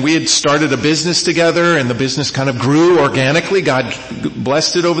 and we had started a business together, and the business kind of grew organically. God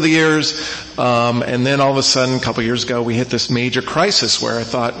blessed it over the years. And then all of a sudden, a couple of years ago, we hit this major crisis where I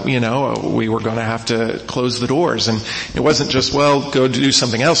thought, we were going to have to close the doors. And it wasn't just, go do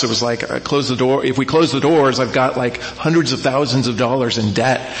something else. It was like, close the door. If we close the doors, I've got like hundreds of thousands of dollars in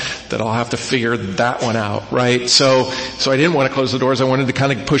debt that I'll have to figure that one out, right? So I didn't want to close the doors. I wanted to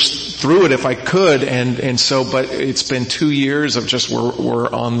kind of push through it if I could. But it's been 2 years of just we're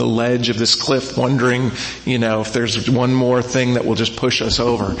on the ledge of this cliff, wondering, if there's one more thing that will just push us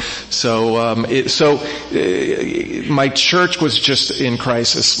over. So my church was just in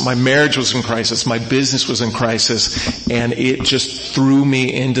crisis. My marriage was in crisis. My business was in crisis, and it just threw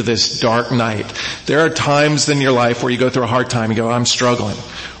me into this dark night. There are times in your life where you go through a hard time. You go, I'm struggling.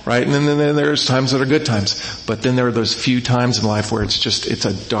 Right? And then there's times that are good times. But then there are those few times in life where it's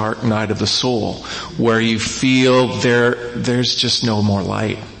a dark night of the soul, where you feel there's just no more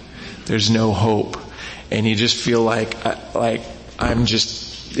light. There's no hope. And you just feel like I'm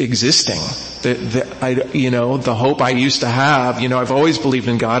just existing. The hope I used to have, I've always believed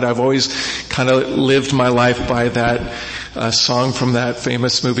in God. I've always kind of lived my life by that song from that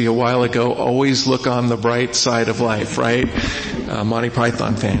famous movie a while ago, always look on the bright side of life, right? Monty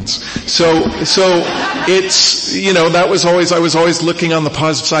Python fans. So it's, I was always looking on the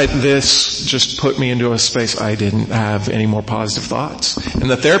positive side. This just put me into a space I didn't have any more positive thoughts. And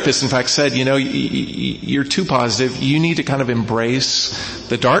the therapist in fact said, you're too positive. You need to kind of embrace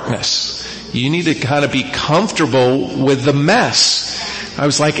the darkness. You need to kind of be comfortable with the mess. I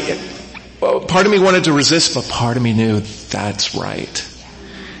was like, part of me wanted to resist, but part of me knew that's right.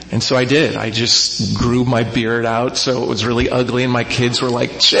 And so I did. I just grew my beard out so it was really ugly, and my kids were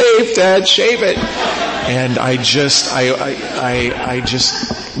like, shave, Dad, shave it. And I just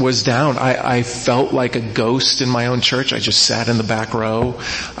was down. I felt like a ghost in my own church. I just sat in the back row.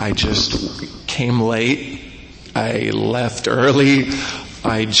 I just came late. I left early.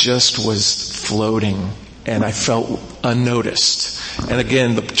 I just was floating, and I felt unnoticed. And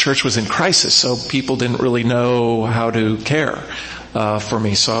again, the church was in crisis, so people didn't really know how to care for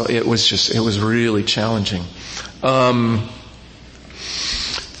me. So it was really challenging.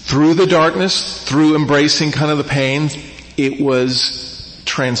 Through the darkness, through embracing kind of the pain, it was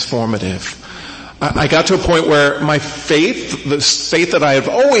transformative. I got to a point where my faith, the faith that I have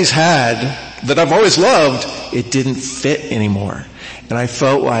always had, that I've always loved, it didn't fit anymore. And I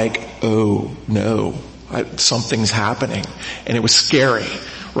felt like, oh no, something's happening. And it was scary,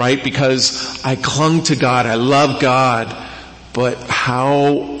 right? Because I clung to God, I loved God, but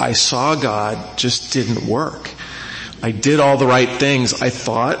how I saw God just didn't work. I did all the right things, I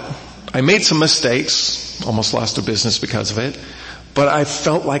thought. I made some mistakes, almost lost a business because of it, but I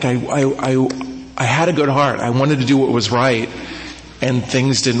felt like I had a good heart. I wanted to do what was right, and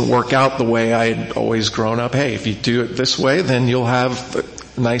things didn't work out the way I had always grown up. Hey, if you do it this way, then you'll have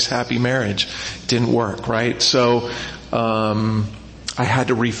a nice, happy marriage. Didn't work, right? So, I had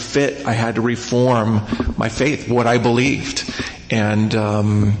to refit, I had to reform my faith, what I believed. And,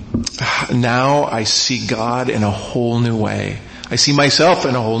 now I see God in a whole new way. I see myself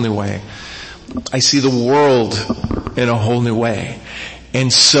in a whole new way. I see the world in a whole new way.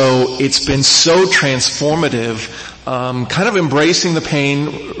 And so it's been so transformative, kind of embracing the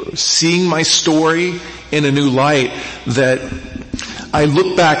pain, seeing my story in a new light, that I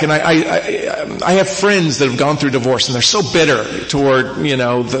look back and I have friends that have gone through divorce, and they're so bitter toward,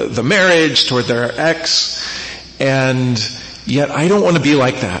 the marriage, toward their ex, and yet I don't want to be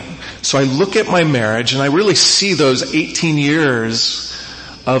like that. So I look at my marriage and I really see those 18 years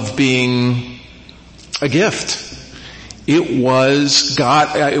of being a gift. It was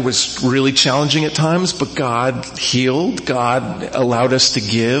God, it was really challenging at times, but God healed, God allowed us to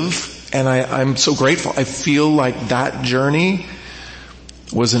give, and I'm so grateful. I feel like that journey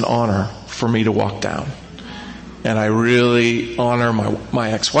was an honor for me to walk down. And I really honor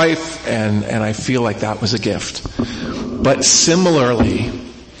my ex-wife, and I feel like that was a gift. But similarly,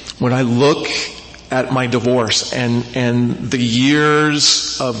 when I look at my divorce and the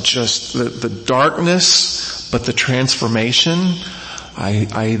years of just the darkness, but the transformation,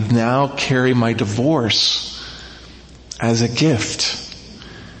 I now carry my divorce as a gift.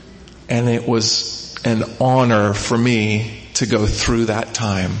 And it was an honor for me to go through that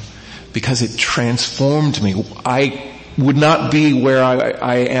time because it transformed me. I would not be where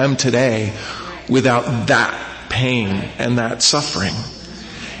I am today without that pain and that suffering.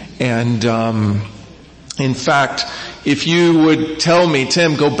 And in fact, if you would tell me,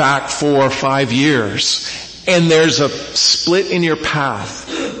 Tim, go back 4 or 5 years, and there's a split in your path,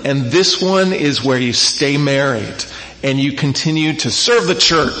 and this one is where you stay married, and you continue to serve the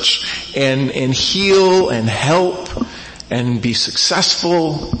church, and heal, and help, and be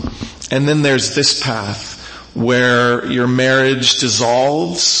successful, and then there's this path, where your marriage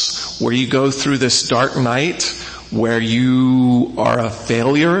dissolves, where you go through this dark night, where you are a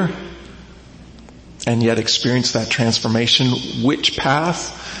failure, and yet experience that transformation. Which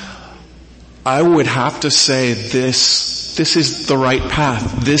path? I would have to say this is the right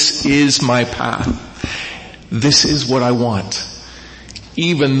path. This is my path. This is what I want.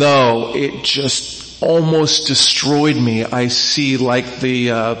 Even though it just almost destroyed me, I see like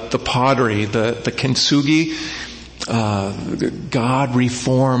the pottery, the kintsugi, God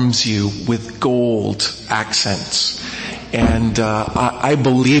reforms you with gold accents. And I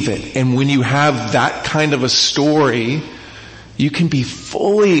believe it. And when you have that kind of a story, you can be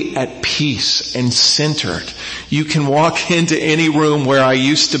fully at peace and centered. You can walk into any room where I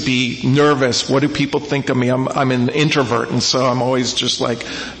used to be nervous. What do people think of me? I'm an introvert, and so I'm always just like,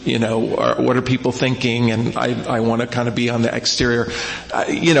 what are people thinking? And I want to kind of be on the exterior.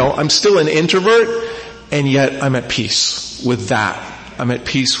 I'm still an introvert, and yet I'm at peace with that. I'm at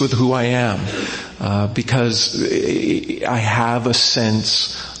peace with who I am, because I have a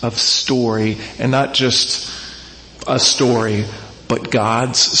sense of story, and not just a story, but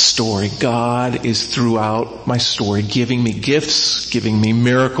God's story. God is throughout my story, giving me gifts, giving me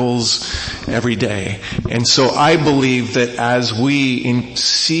miracles every day. And so I believe that as we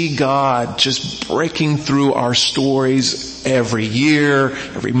see God just breaking through our stories every year,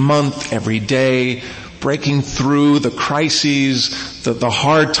 every month, every day, breaking through the crises, the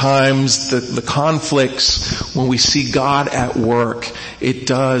hard times, the conflicts, when we see God at work, it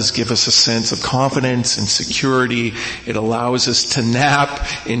does give us a sense of confidence and security. It allows us to nap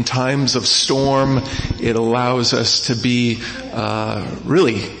in times of storm. It allows us to be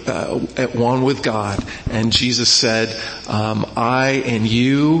really at one with God. And Jesus said, I and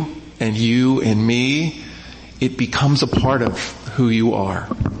you and me, it becomes a part of who you are.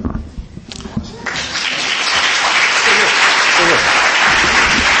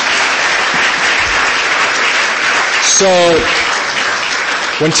 So,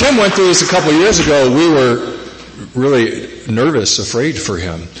 when Tim went through this a couple of years ago, we were really nervous, afraid for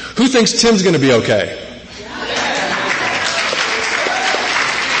him. Who thinks Tim's going to be okay?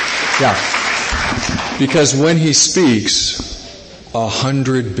 Yeah. Because when he speaks,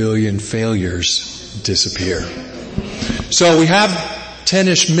 100 billion failures disappear. So we have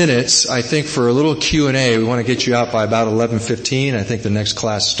 10-ish minutes, I think, for a little Q&A. We want to get you out by about 11:15. I think the next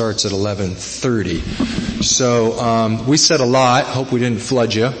class starts at 11:30. So we said a lot. Hope we didn't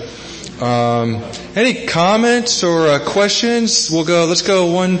flood you. Any comments or questions? Let's go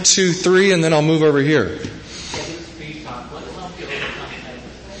 1, 2, 3, and then I'll move over here.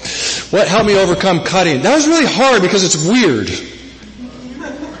 What helped me overcome cutting? That was really hard because it's weird.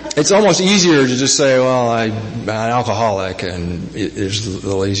 It's almost easier to just say, well, I'm an alcoholic, and it's a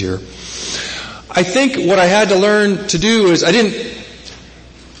little easier. I think what I had to learn to do is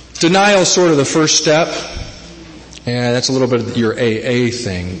denial is sort of the first step, and that's a little bit of your AA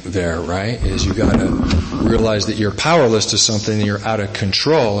thing there, right? Is you gotta realize that you're powerless to something and you're out of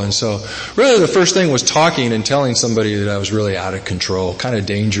control. And so really the first thing was talking and telling somebody that I was really out of control, kind of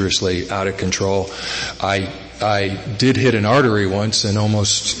dangerously out of control. I did hit an artery once and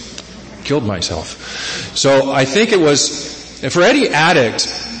almost killed myself. So I think it was, and for any addict,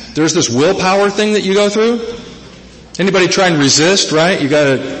 there's this willpower thing that you go through. Anybody try and resist, right? You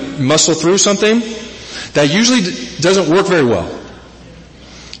gotta muscle through something. That usually doesn't work very well.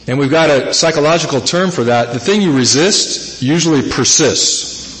 And we've got a psychological term for that. The thing you resist usually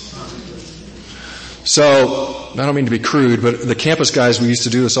persists. So, I don't mean to be crude, but the campus guys, we used to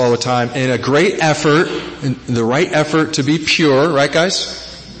do this all the time. In a great effort, in the right effort to be pure, right guys?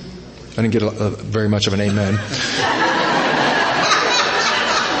 I didn't get very much of an amen.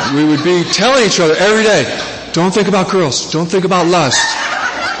 We would be telling each other every day, don't think about girls, don't think about lust.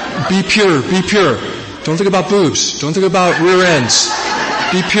 Be pure, be pure. Don't think about boobs, don't think about rear ends.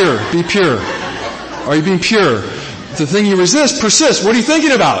 Be pure. Be pure. Are you being pure? The thing you resist persists. What are you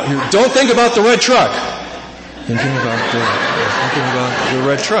thinking about? Don't think about the red truck. Thinking about the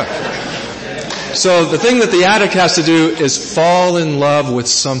red truck. So the thing that the addict has to do is fall in love with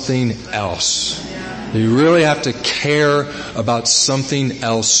something else. You really have to care about something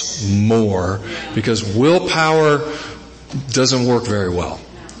else more, because willpower doesn't work very well.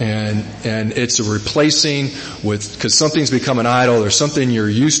 And it's a replacing with, because something's become an idol, there's something you're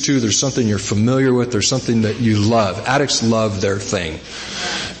used to, there's something you're familiar with, there's something that you love. Addicts love their thing.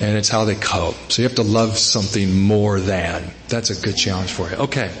 And it's how they cope. So you have to love something more than. That's a good challenge for you.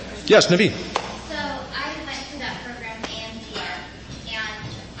 Okay. Yes, Naveed. So I went to that program, AMDR, and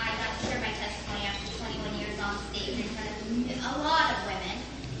I got to share my testimony after 21 years on stage in front of a lot of women.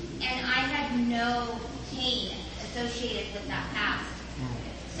 And I had no pain associated with that past.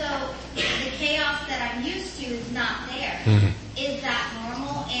 So the chaos that I'm used to is not there. Mm-hmm. Is that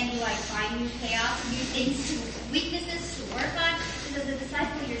normal? And do I find new chaos, new things, weaknesses to work on? Because as a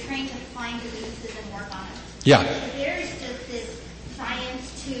disciple, you're trained to find your weaknesses and work on them. Yeah. But there's just this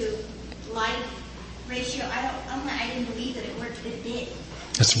science to life ratio. I didn't believe that it worked, but it did.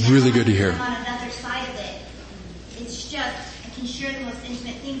 That's really good to hear. On another side of it, it's just I can share the most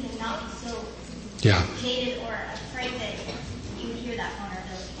intimate things and not be so jaded or afraid that you would hear that vulnerability.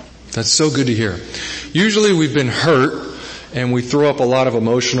 That's so good to hear. Usually we've been hurt and we throw up a lot of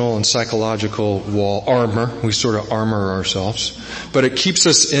emotional and psychological wall armor. We sort of armor ourselves. But it keeps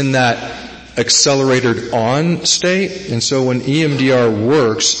us in that accelerated on state. And so when EMDR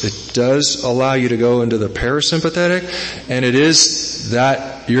works, it does allow you to go into the parasympathetic, and it is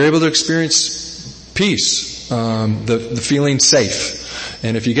that you're able to experience peace, the feeling safe.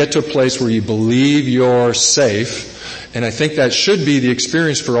 And if you get to a place where you believe you're safe, and I think that should be the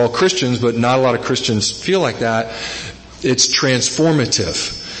experience for all Christians, but not a lot of Christians feel like that, it's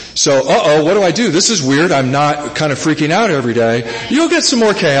transformative. So, what do I do? This is weird. I'm not kind of freaking out every day. You'll get some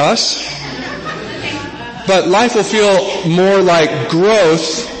more chaos. But life will feel more like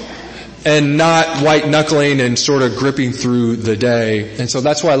growth and not white-knuckling and sort of gripping through the day. And so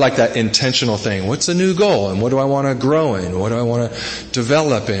that's why I like that intentional thing. What's the new goal? And what do I want to grow in? What do I want to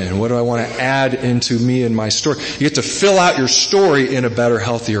develop in? What do I want to add into me and my story? You get to fill out your story in a better,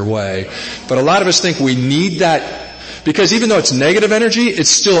 healthier way. But a lot of us think we need that, because even though it's negative energy,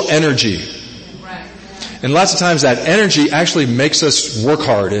 it's still energy. And lots of times that energy actually makes us work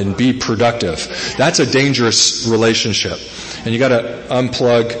hard and be productive. That's a dangerous relationship. And you gotta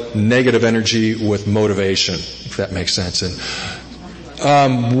unplug negative energy with motivation, if that makes sense.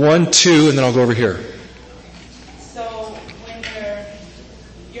 And 1, 2, and then I'll go over here. So when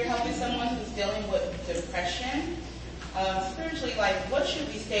you're helping someone who's dealing with depression, spiritually, like, what should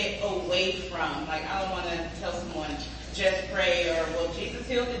we stay away from? Like, I don't want to tell someone just pray, or well, Jesus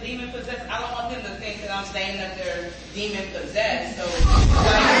healed the demon possessed. I don't want them to think that I'm saying that they're demon possessed. So, like,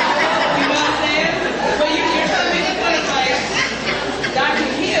 you know what I'm saying? But you're trying to make it like God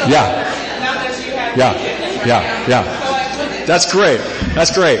can heal. Yeah. Now that you have Yeah. That's great.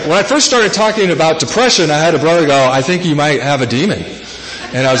 That's great. When I first started talking about depression, I had a brother go, I think you might have a demon.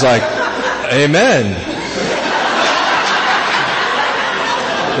 And I was like, amen.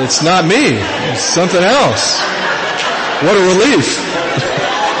 It's not me. It's something else. What a relief.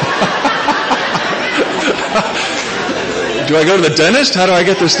 Do I go to the dentist? How do I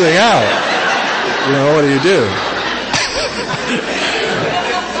get this thing out? You know, what do you do?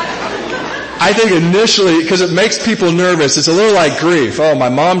 I think initially, because it makes people nervous, it's a little like grief. Oh, my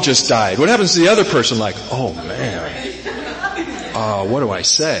mom just died. What happens to the other person? Like, oh man, what do I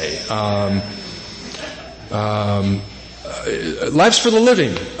say? Life's for the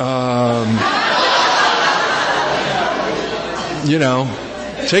living. You know,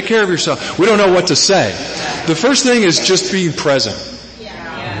 take care of yourself. We don't know what to say. The first thing is just being present.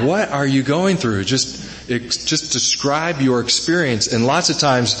 What are you going through? Just describe your experience. And lots of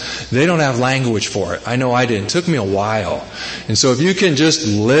times they don't have language for it. I know I didn't. It took me a while. And so if you can just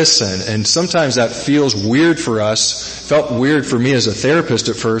listen, and sometimes that feels weird for us, felt weird for me as a therapist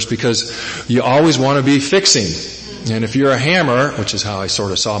at first, because you always want to be fixing. And if you're a hammer, which is how I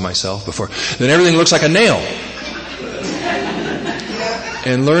sort of saw myself before, then everything looks like a nail.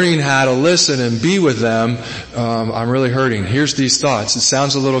 And learning how to listen and be with them, I'm really hurting. Here's these thoughts. It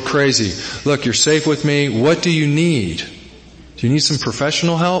sounds a little crazy. Look, you're safe with me. What do you need? Do you need some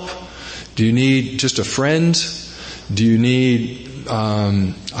professional help? Do you need just a friend? Do you need,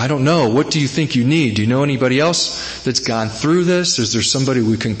 I don't know. What do you think you need? Do you know anybody else that's gone through this? Is there somebody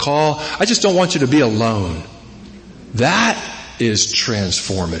we can call? I just don't want you to be alone. That is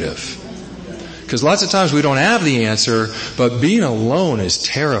transformative. Because lots of times we don't have the answer, but being alone is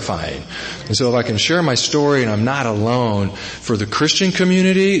terrifying. And so if I can share my story and I'm not alone, for the Christian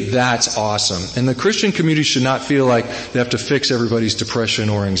community, that's awesome. And the Christian community should not feel like they have to fix everybody's depression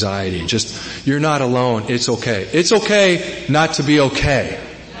or anxiety. Just, you're not alone. It's okay. It's okay not to be okay.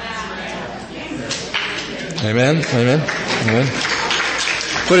 Amen? Amen? Amen?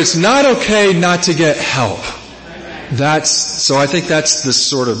 But it's not okay not to get help. So I think that's the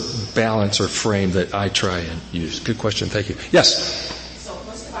sort of balance or frame that I try and use. Good question. Thank you. Yes? So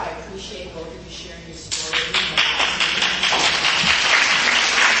first of all, I appreciate both of you sharing your story.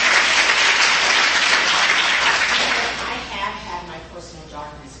 I have had my personal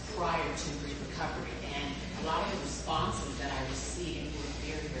darkness prior to recovery, and a lot of the responses that I received were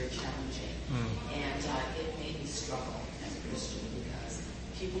very, very challenging. And it made me struggle as a Christian because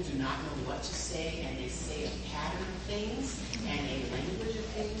people do not know what to say, and they say a pattern of things and a language of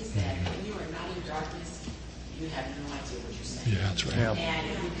things that when you are not in darkness, you have no idea what you're saying. Yeah, that's right.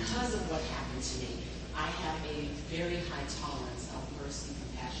 And because of what happened to me, I have a very high tolerance of mercy,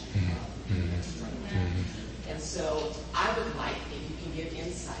 compassion, and love. And so I would like if you can give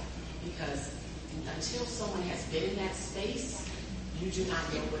insight, because until someone has been in that space, you do not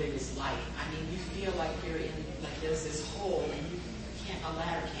know what it is like. I mean, you feel like you're in, like there's this hole and a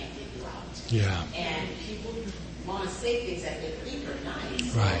ladder can't get you out. Yeah. And people want to say things that they think are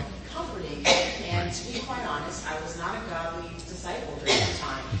nice, right, comforting. And to be quite honest, I was not a godly disciple during that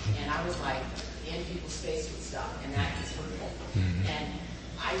time, and I was like in people's face with stuff, and that is hurtful. And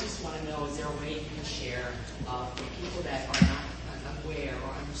I just want to know, is there a way you can share for people that are not aware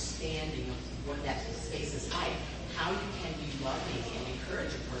or understanding of what that space is like, how you can be loving and encourage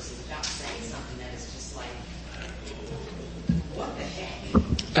a person without saying something that is just like, what the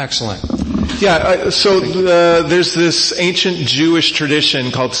heck? Excellent. Yeah, there's this ancient Jewish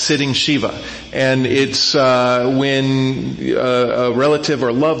tradition called sitting Shiva, and it's when a relative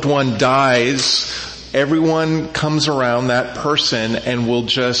or loved one dies, everyone comes around that person and will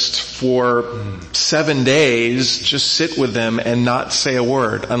just for 7 days just sit with them and not say a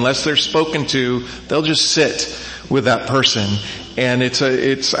word. Unless they're spoken to, they'll just sit with that person. And it's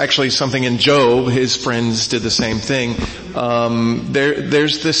actually something in Job. His friends did the same thing.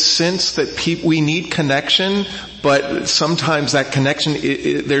 There's this sense that we need connection, but sometimes that connection,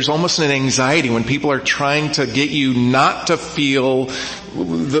 there's almost an anxiety when people are trying to get you not to feel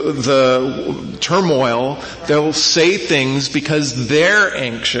the turmoil. They'll say things because they're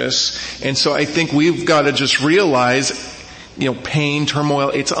anxious. And so I think we've got to just realize, pain, turmoil,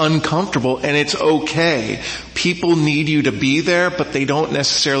 it's uncomfortable and it's okay. People need you to be there, but they don't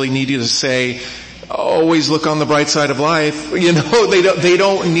necessarily need you to say, always look on the bright side of life. They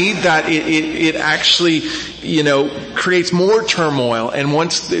don't need that. It actually, creates more turmoil and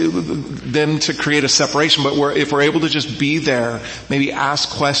wants them to create a separation. But if we're able to just be there, maybe ask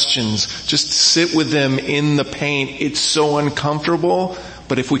questions, just sit with them in the pain, it's so uncomfortable.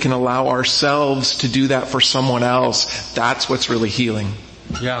 But if we can allow ourselves to do that for someone else, that's what's really healing.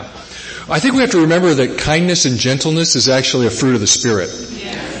 Yeah. I think we have to remember that kindness and gentleness is actually a fruit of the Spirit.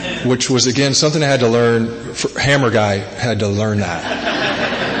 Which was, again, something I had to learn. Hammer guy had to learn that.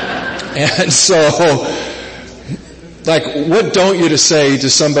 And so, what don't you to say to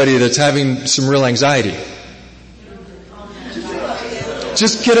somebody that's having some real anxiety?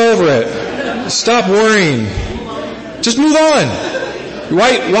 Just get over it. Stop worrying. Just move on.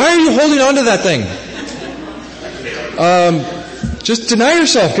 Why are you holding on to that thing? Just deny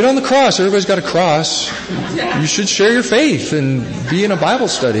yourself. Get on the cross. Everybody's got a cross. You should share your faith and be in a Bible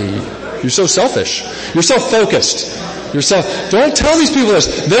study. You're so selfish. You're so focused. Don't tell these people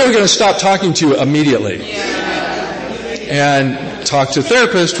this. They're going to stop talking to you immediately. And talk to a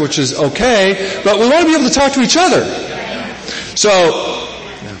therapist, which is okay, but we want to be able to talk to each other. So,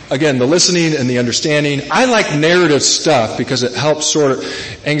 again, the listening and the understanding. I like narrative stuff because it helps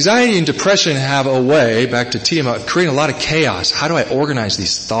anxiety and depression have a way, back to Tiamat, creating a lot of chaos. How do I organize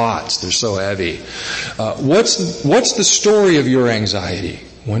these thoughts? They're so heavy. What's the story of your anxiety?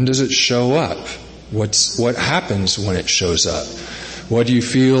 When does it show up? What happens when it shows up? What do you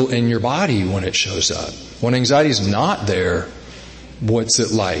feel in your body when it shows up? When anxiety is not there, what's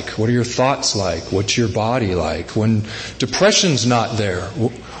it like? What are your thoughts like? What's your body like? When depression's not there,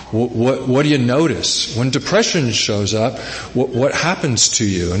 what do you notice? When depression shows up, what happens to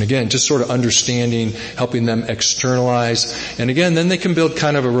you? And again, just sort of understanding, helping them externalize. And again, then they can build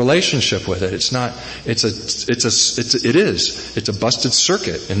kind of a relationship with it. It's a busted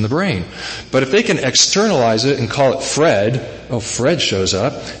circuit in the brain. But if they can externalize it and call it Fred, Fred shows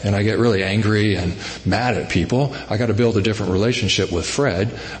up and I get really angry and mad at people. I got to build a different relationship with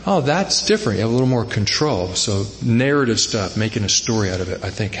Fred. Oh, that's different. You have a little more control. So narrative stuff, making a story out of it, I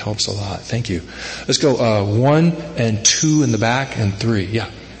think helps a lot. Thank you. Let's go 1 and 2 in the back and 3. Yeah.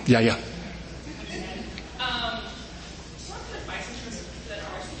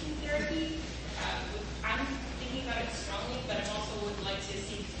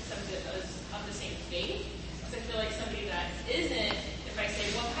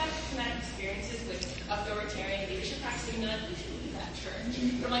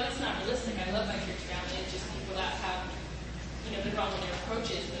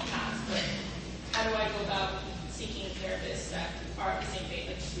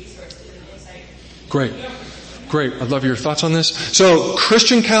 Great. I'd love your thoughts on this. So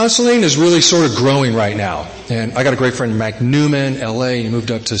Christian counseling is really sort of growing right now. And I got a great friend, Mac Newman, LA. He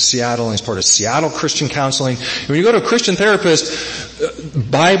moved up to Seattle and he's part of Seattle Christian Counseling. And when you go to a Christian therapist,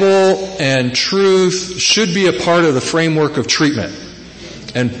 Bible and truth should be a part of the framework of treatment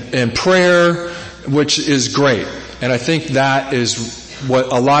and prayer, which is great. And I think that is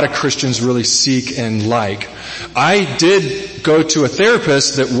what a lot of Christians really seek and like. I did go to a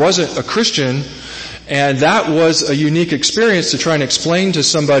therapist that wasn't a Christian, and that was a unique experience to try and explain to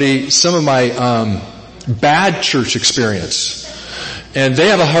somebody some of my bad church experience. And they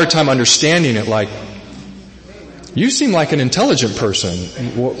have a hard time understanding it, like, you seem like an intelligent person.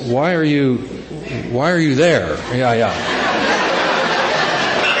 Why are you there? Yeah.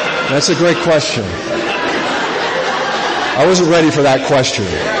 That's a great question. I wasn't ready for that question.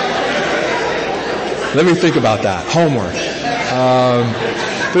 Let me think about that. Homework.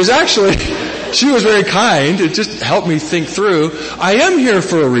 But it's actually, she was very kind. It just helped me think through. I am here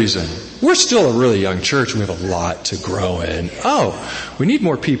for a reason. We're still a really young church. We have a lot to grow in. We need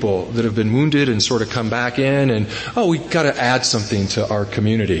more people that have been wounded and sort of come back in. And, we've got to add something to our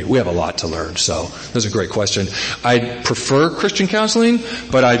community. We have a lot to learn. So that's a great question. I prefer Christian counseling,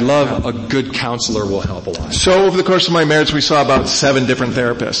 but I love a good counselor will help a lot. So over the course of my marriage, we saw about 7 different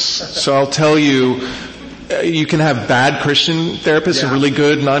therapists. So I'll tell you, you can have bad Christian therapists and really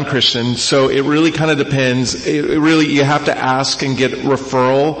good non-Christian. So it really kind of depends. You have to ask and get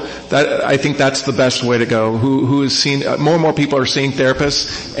referral. I think that's the best way to go. Who is seeing, more and more people are seeing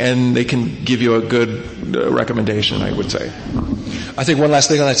therapists and they can give you a good recommendation, I would say. I think one last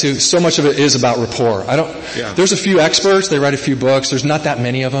thing on that too. So much of it is about rapport. There's a few experts. They write a few books. There's not that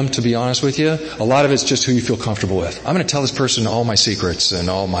many of them, to be honest with you. A lot of it's just who you feel comfortable with. I'm going to tell this person all my secrets and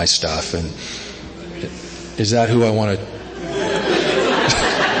all my stuff, and is that who I want to do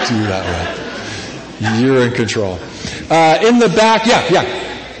that with? You're in control. In the back, yeah. I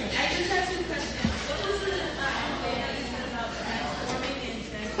just have 2 questions. What was the about transforming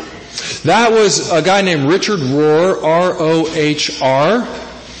into? That was a guy named Richard Rohr, R-O-H-R.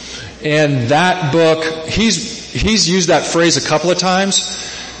 And that book, he's used that phrase a couple of times.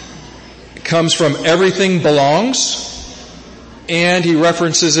 It comes from Everything Belongs. And he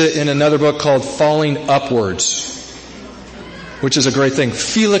references it in another book called Falling Upwards, which is a great thing.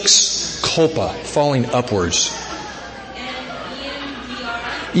 Felix Culpa, Falling Upwards.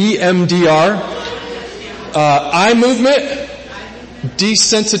 EMDR. Eye movement.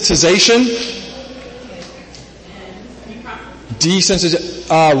 Desensitization.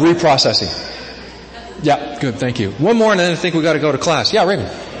 Reprocessing. Yeah, good, thank you. One more and then I think we got to go to class. Yeah, Raymond.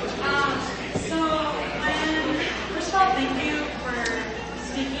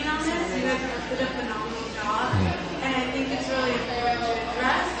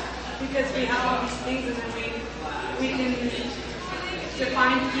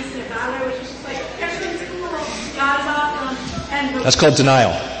 That's called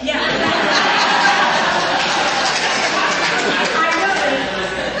denial. Yeah. I know it.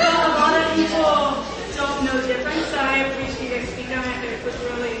 Well, a lot of people don't know the difference, so I appreciate you guys speaking on it. It was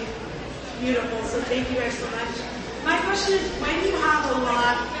really beautiful, so thank you guys so much. My question is, when you have a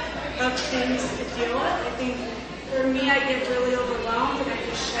lot of things to deal with, I think for me I get really overwhelmed and I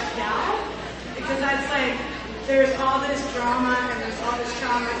just shut down, because that's like, there's all this drama and there's all this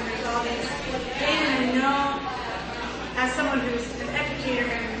trauma and there's all this pain, and I know as someone who's an educator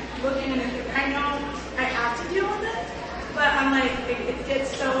and looking at it, I know I have to deal with it, but I'm like, it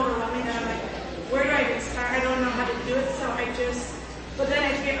gets so overwhelming that I'm like, where do I even start? I don't know how to do it, so but then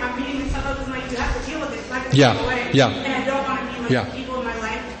I'm reading stuff up, and like, you have to deal with it. It's not going to go away. Yeah. And I don't want to be like people in my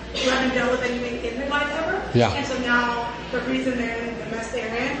life who haven't dealt with anything in their life ever. Yeah. And so now the reason they're in the mess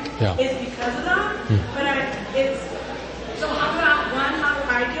they're in is because of them. But so how do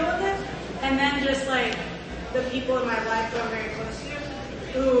I deal with it? And then just like, the people in my life who I'm very close to,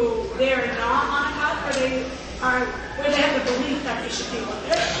 who they are not on a path where they where they have the belief that they should deal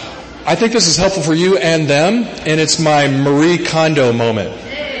with it. I think this is helpful for you and them, and it's my Marie Kondo moment.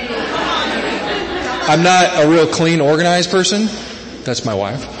 I'm not a real clean, organized person. That's my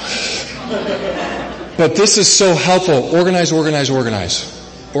wife. But this is so helpful. Organize, organize, organize.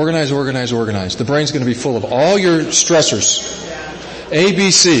 Organize, organize, organize. The brain's going to be full of all your stressors.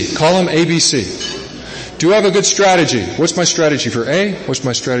 ABC. Call them ABC. Do I have a good strategy? What's my strategy for A? What's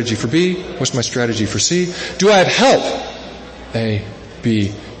my strategy for B? What's my strategy for C? Do I have help? A,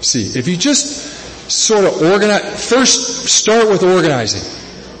 B, C. If you just sort of organize, first start with organizing.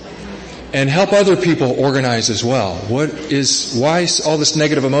 And help other people organize as well. Why is all this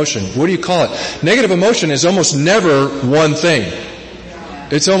negative emotion? What do you call it? Negative emotion is almost never one thing.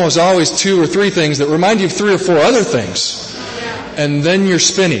 It's almost always 2 or 3 things that remind you of 3 or 4 other things. And then you're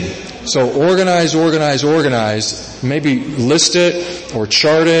spinning. So organize, organize, organize. Maybe list it or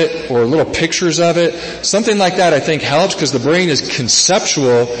chart it or little pictures of it. Something like that I think helps because the brain is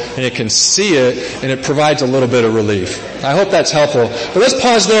conceptual and it can see it and it provides a little bit of relief. I hope that's helpful. But let's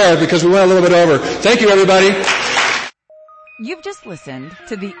pause there because we went a little bit over. Thank you, everybody. You've just listened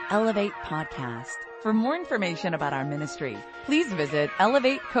to the Elevate podcast. For more information about our ministry, please visit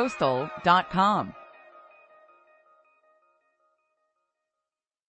elevatecoastal.com.